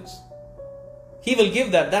deliverance? He will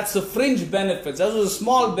give that. That's the fringe benefits. Those are the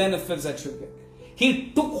small benefits that you get.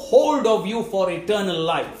 He took hold of you for eternal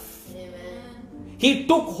life. Amen. He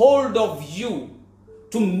took hold of you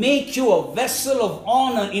to make you a vessel of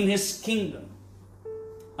honor in His kingdom.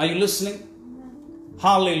 Are you listening?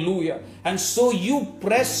 Hallelujah. And so you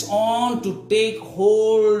press on to take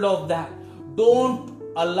hold of that. Don't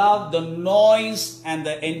allow the noise and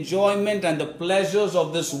the enjoyment and the pleasures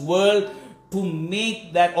of this world to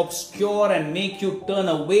make that obscure and make you turn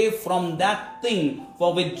away from that thing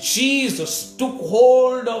for which Jesus took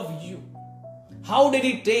hold of you. How did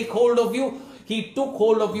He take hold of you? He took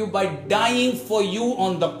hold of you by dying for you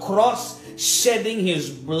on the cross, shedding His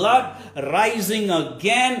blood, rising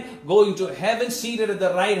again, going to heaven, seated at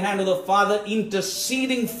the right hand of the Father,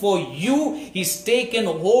 interceding for you. He's taken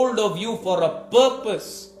hold of you for a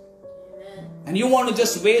purpose. And you want to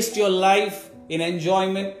just waste your life in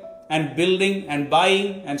enjoyment and building and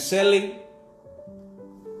buying and selling?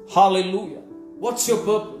 Hallelujah. What's your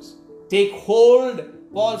purpose? Take hold.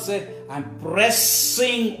 Paul said, I'm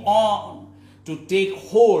pressing on to take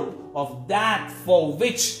hold of that for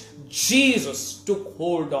which Jesus took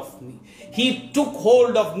hold of me. He took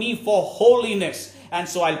hold of me for holiness. And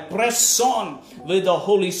so I'll press on with the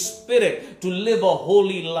Holy Spirit to live a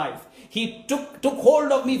holy life. He took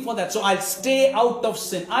hold of me for that. So I'll stay out of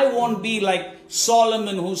sin. I won't be like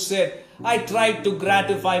Solomon, who said, I tried to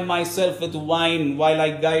gratify myself with wine while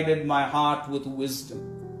I guided my heart with wisdom.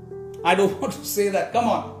 I don't want to say that. Come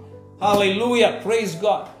on. Hallelujah. Praise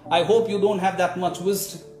God. I hope you don't have that much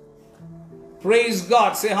wisdom. Praise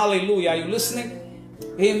God. Say hallelujah. Are you listening?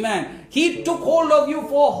 Amen. He took hold of you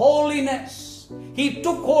for holiness. He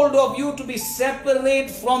took hold of you to be separate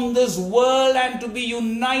from this world and to be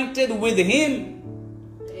united with Him.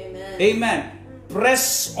 Amen. Amen.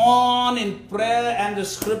 Press on in prayer and the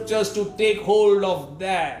scriptures to take hold of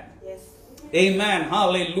that. Yes. Amen.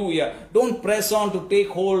 Hallelujah. Don't press on to take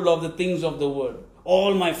hold of the things of the world.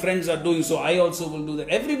 All my friends are doing so, I also will do that.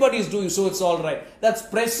 Everybody is doing so, it's all right. That's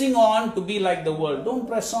pressing on to be like the world. Don't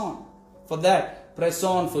press on for that. Press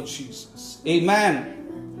on for Jesus.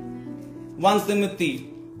 Amen. 1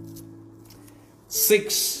 Timothy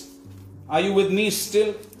 6. Are you with me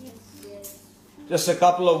still? Yes. Just a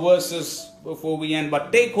couple of verses before we end.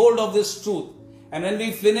 But take hold of this truth. And when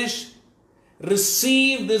we finish,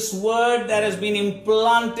 receive this word that has been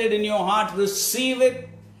implanted in your heart. Receive it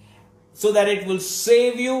so that it will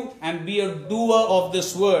save you and be a doer of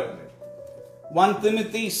this word. 1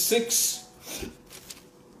 Timothy 6,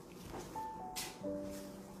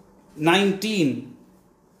 19.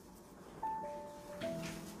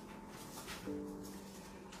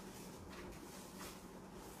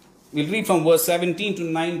 We'll read from verse 17 to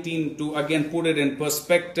 19 to again put it in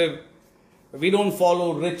perspective. We don't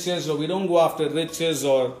follow riches, or we don't go after riches,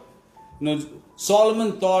 or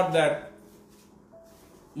Solomon thought that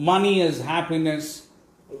money is happiness,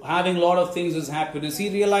 having a lot of things is happiness. He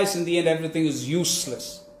realized in the end everything is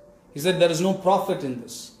useless. He said there is no profit in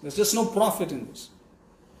this. There's just no profit in this.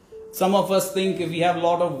 Some of us think if we have a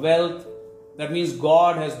lot of wealth, that means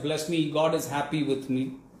God has blessed me, God is happy with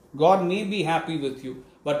me. God may be happy with you,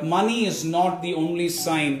 but money is not the only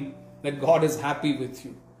sign that God is happy with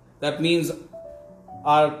you. That means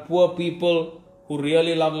our poor people who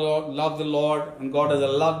really love the Lord, and God has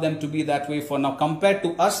allowed them to be that way for now. Compared to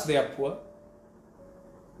us, they are poor.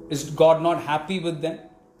 Is God not happy with them?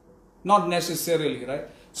 Not necessarily, right?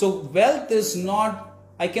 So wealth is not,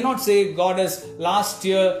 I cannot say God has, last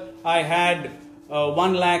year I had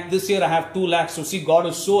 1 lakh, this year I have 2 lakhs. So see, God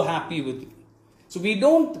is so happy with me. So we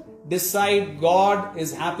don't decide God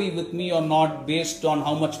is happy with me or not based on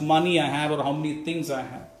how much money I have or how many things I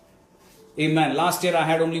have. Amen. Last year I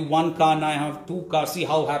had only 1 car, now I have 2 cars. See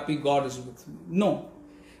how happy God is with me. No.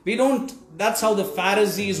 We don't. That's how the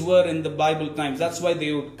Pharisees were in the Bible times. That's why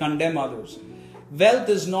they would condemn others. Wealth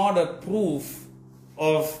is not a proof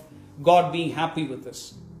of God being happy with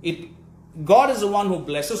us. God is the one who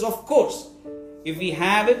blesses. Of course, if we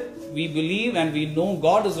have it, we believe and we know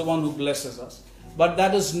God is the one who blesses us. But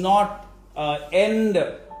that is not end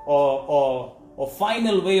or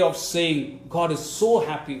final way of saying God is so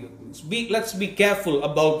happy with me. Let's be careful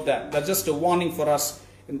about that. That's just a warning for us.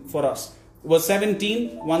 Verse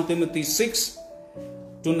 17, 1 Timothy 6,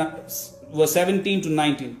 verse 17 to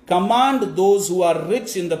 19. Command those who are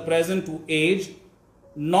rich in the present age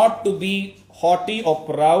not to be haughty or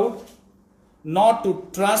proud, not to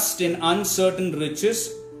trust in uncertain riches,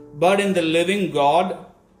 but in the living God,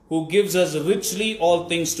 who gives us richly all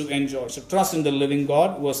things to enjoy. So trust in the living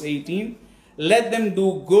God. Verse 18. Let them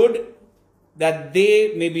do good, that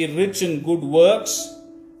they may be rich in good works,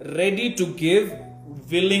 ready to give,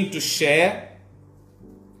 willing to share.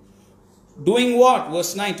 Doing what?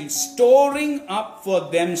 Verse 19. Storing up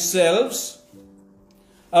for themselves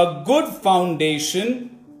a good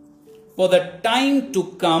foundation for the time to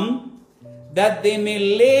come, that they may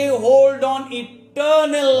lay hold on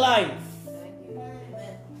eternal life.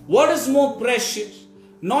 What is more precious?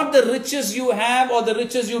 Not the riches you have or the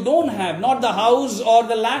riches you don't have. Not the house or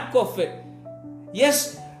the lack of it.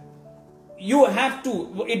 Yes, you have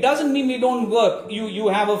to. It doesn't mean we don't work. You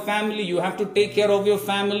have a family. You have to take care of your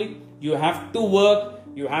family. You have to work.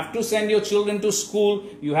 You have to send your children to school.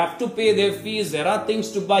 You have to pay their fees. There are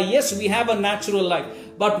things to buy. Yes, we have a natural life.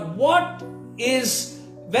 But where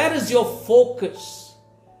is your focus?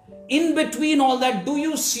 In between all that, do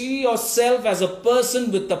you see yourself as a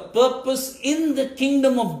person with a purpose in the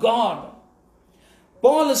kingdom of God?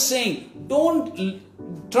 Paul is saying, don't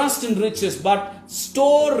trust in riches, but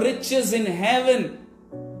store riches in heaven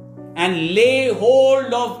and lay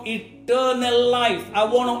hold of eternal life. I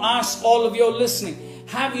want to ask all of you listening,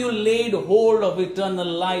 have you laid hold of eternal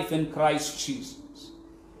life in Christ Jesus?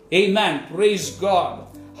 Amen. Praise God.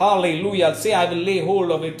 Hallelujah. Say, I will lay hold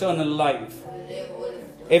of eternal life.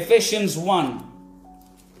 Ephesians 1.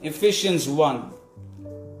 Ephesians 1.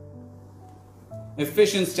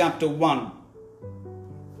 Ephesians chapter 1.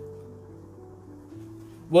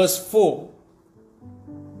 Verse 4.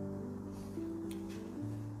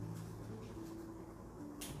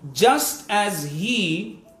 Just as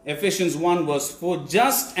He, Ephesians 1 verse 4,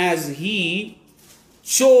 just as He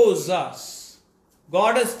chose us.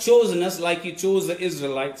 God has chosen us like He chose the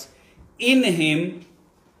Israelites in Him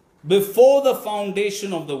before the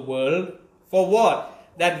foundation of the world. For what?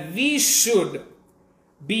 That we should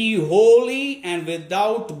be holy and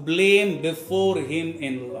without blame before Him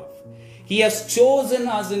in love. He has chosen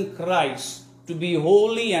us in Christ to be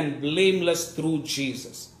holy and blameless through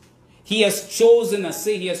Jesus. He has chosen us.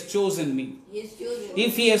 Say, He has chosen me.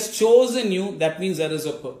 If He has chosen you, that means there is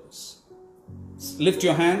a purpose. Lift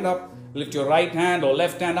your hand up. Lift your right hand or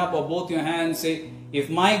left hand up or both your hands. Say, if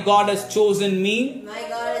my God has chosen me,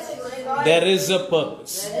 there is a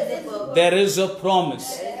purpose. There is a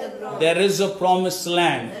promise. There is a promised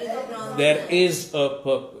land. There is a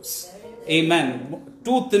purpose. Amen.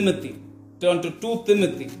 2 Timothy. Turn to 2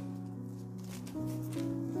 Timothy.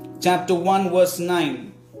 Chapter 1 verse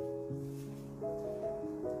 9.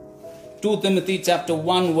 2 Timothy chapter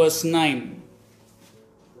 1 verse 9.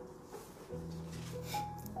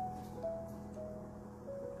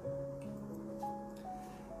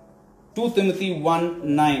 Timothy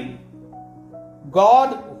 1:9.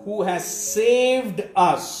 God who has saved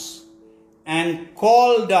us and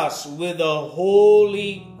called us with a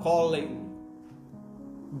holy calling.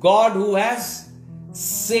 God who has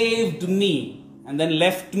saved me and then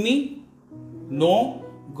left me? No.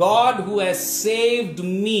 God who has saved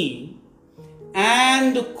me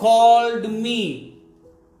and called me.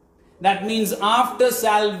 That means after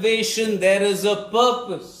salvation there is a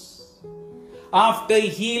purpose. After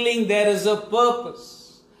healing there is a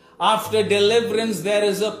purpose. After deliverance there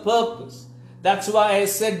is a purpose. That's why I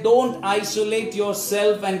said don't isolate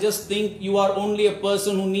yourself and just think you are only a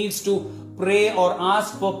person who needs to pray or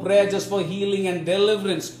ask for prayer just for healing and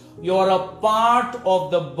deliverance. You are a part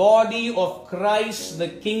of the body of Christ, the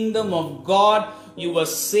kingdom of God. You were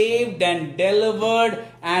saved and delivered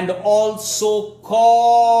and also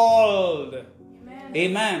called. Amen.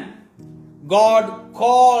 Amen. God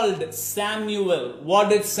called Samuel. What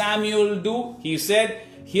did Samuel do? He said,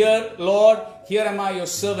 here, Lord, here am I, your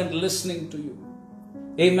servant, listening to you.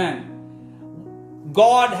 Amen.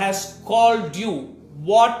 God has called you.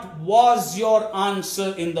 What was your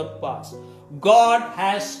answer in the past? God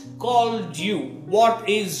has called you. What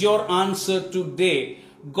is your answer today?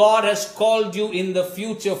 God has called you in the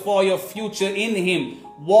future for your future in Him.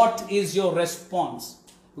 What is your response?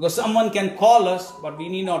 Because someone can call us, but we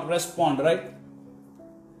need not respond, right?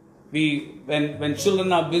 When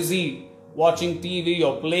children are busy watching TV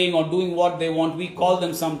or playing or doing what they want, we call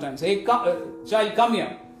them sometimes. Hey, child, come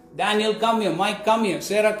here. Daniel, come here. Mike, come here.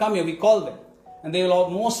 Sarah, come here. We call them. And they will,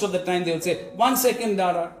 most of the time, they will say, 1 second,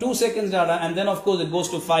 Dada, 2 seconds, Dada. And then, of course, it goes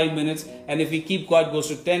to 5 minutes. And if we keep quiet, it goes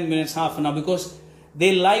to 10 minutes, half an hour. Because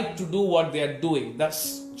they like to do what they are doing.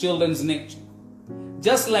 That's children's nature.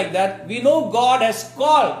 Just like that, we know God has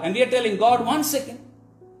called. And we are telling God, 1 second.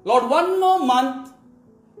 Lord, 1 more month.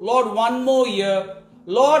 Lord, 1 more year.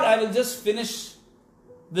 Lord, I will just finish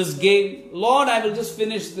this game. Lord, I will just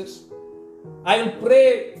finish this. I will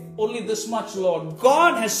pray only this much, Lord.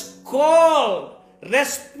 God has called.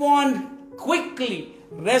 Respond quickly.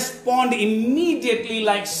 Respond immediately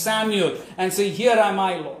like Samuel and say, here am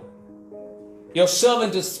I, Lord. Your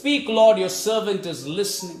servant is, speak, Lord, your servant is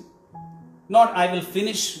listening. Not, I will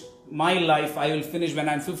finish my life. I will finish when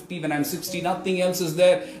I'm 50, when I'm 60. Nothing else is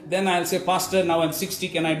there. Then I'll say, Pastor, now I'm 60.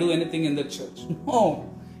 Can I do anything in the church?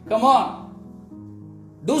 No. Come on.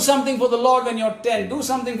 Do something for the Lord when you're 10. Do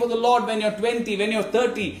something for the Lord when you're 20, when you're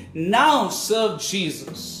 30. Now serve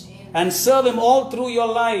Jesus. And serve Him all through your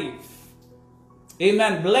life.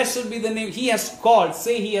 Amen. Blessed be the name. He has called.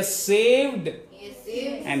 Say, He has saved.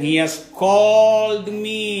 And He has called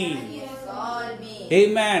me.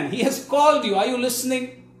 Amen. He has called you. Are you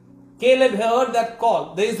listening? Caleb heard that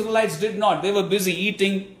call. The Israelites did not. They were busy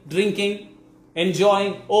eating, drinking,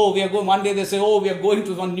 enjoying. Oh, we are going. One day they say, oh, we are going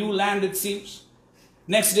to one new land, it seems.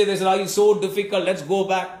 Next day they said, it's so difficult, let's go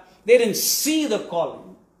back. They didn't see the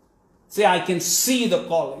calling. Say, I can see the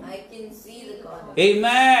calling. I can see the calling.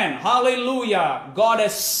 Amen. Hallelujah. God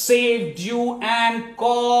has saved you and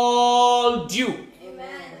called you.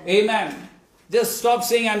 Amen. Amen. Just stop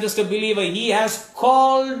saying, I'm just a believer. He has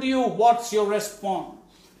called you. What's your response?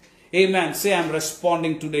 Amen. Say, I'm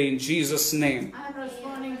responding today in Jesus' name. I'm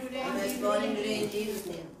responding today. I'm responding today in Jesus'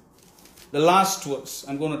 name. The last verse.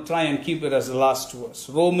 I'm going to try and keep it as the last verse.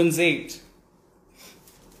 Romans 8.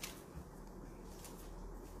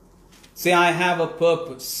 Say, I have a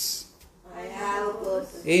purpose. I have a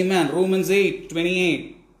purpose. Amen. Romans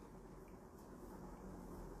 8:28.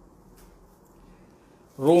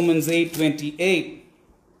 Romans 8:28.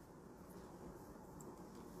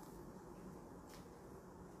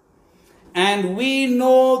 And we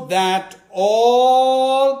know that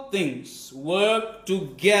all things work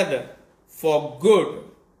together for good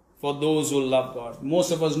for those who love God.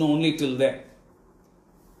 Most of us know only till there.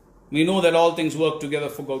 We know that all things work together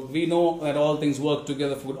for good. We know that all things work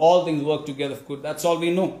together for good. All things work together for good. That's all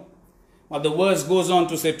we know. But the verse goes on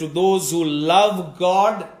to say, to those who love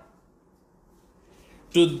God,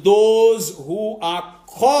 to those who are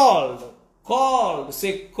called,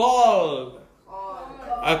 say called,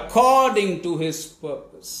 according to His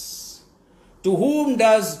purpose. To whom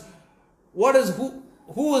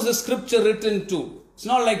who is the scripture written to? It's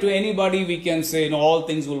not like to anybody we can say, all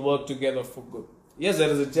things will work together for good. Yes, there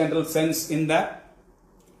is a general sense in that,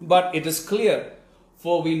 but it is clear.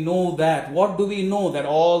 For we know that. What do we know? That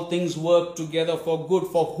all things work together for good.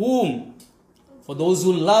 For whom? For those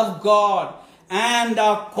who love God and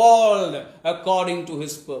are called according to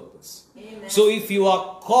His purpose. Amen. So if you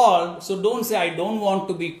are called, so don't say, I don't want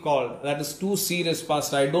to be called. That is too serious,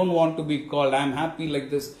 Pastor. I don't want to be called. I am happy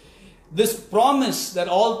like this. This promise that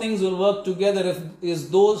all things will work together is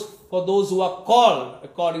for those who are called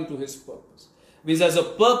according to His purpose. Because there's a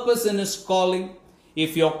purpose in His calling.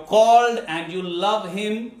 If you're called and you love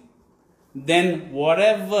Him, then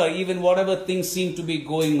whatever things seem to be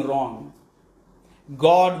going wrong,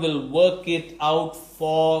 God will work it out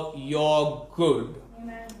for your good.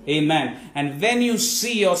 Amen. Amen. And when you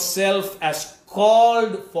see yourself as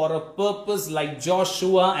called for a purpose like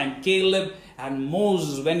Joshua and Caleb and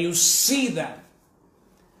Moses, when you see that,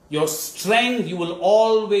 your strength, you will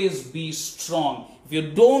always be strong. If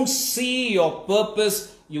you don't see your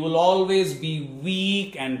purpose, you will always be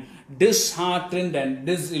weak and disheartened and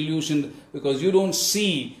disillusioned because you don't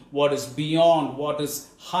see what is beyond, what is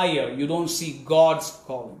higher. You don't see God's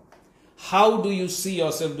calling. How do you see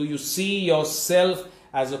yourself? Do you see yourself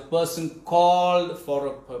as a person called for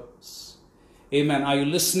a purpose? Amen. Are you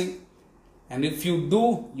listening? And if you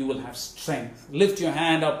do, you will have strength. Lift your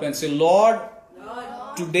hand up and say, Lord,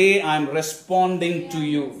 today I am responding to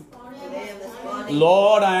you.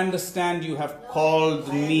 Lord, I understand you have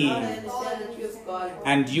called me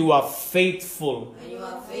and you are faithful.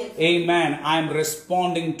 Amen. I am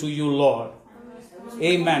responding to you, Lord.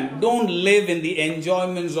 Amen. Don't live in the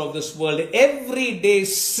enjoyments of this world. Every day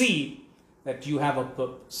see that you have a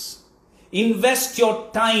purpose. Invest your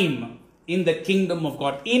time in the kingdom of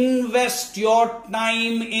God. Invest your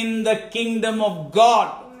time in the kingdom of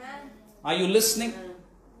God. Are you listening?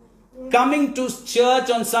 Coming to church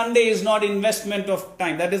on Sunday is not investment of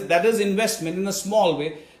time. That is investment in a small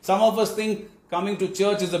way. Some of us think coming to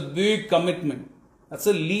church is a big commitment. That's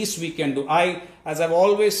the least we can do. As I've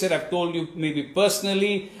always said, I've told you maybe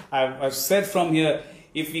personally, I've said from here,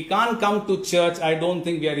 if we can't come to church, I don't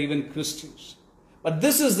think we are even Christians. But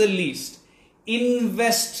this is the least.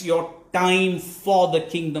 Invest your time for the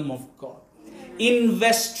kingdom of God.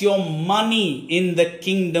 Invest your money in the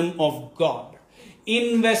kingdom of God.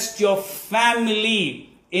 Invest your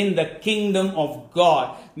family in the kingdom of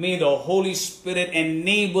God. May the Holy Spirit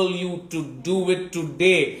enable you to do it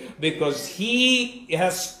today because He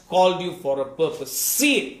has called you for a purpose.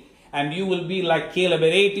 See it. And you will be like Caleb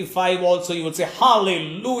at 85 also. You will say,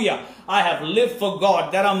 hallelujah, I have lived for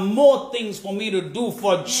God. There are more things for me to do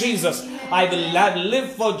for Jesus. I will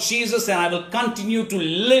live for Jesus and I will continue to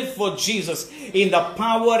live for Jesus. In the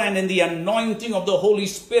power and in the anointing of the Holy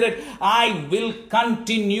Spirit, I will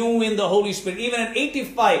continue in the Holy Spirit. Even at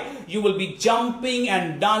 85, you will be jumping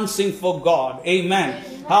and dancing for God. Amen.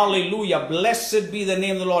 Hallelujah. Blessed be the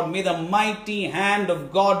name of the Lord. May the mighty hand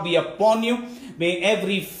of God be upon you. May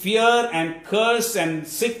every fear and curse and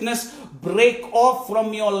sickness break off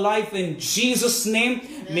from your life in Jesus' name.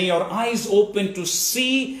 May your eyes open to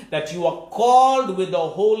see that you are called with a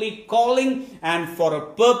holy calling and for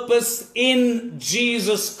a purpose in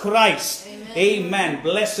Jesus Christ. Amen.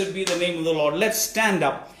 Blessed be the name of the Lord. Let's stand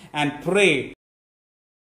up and pray.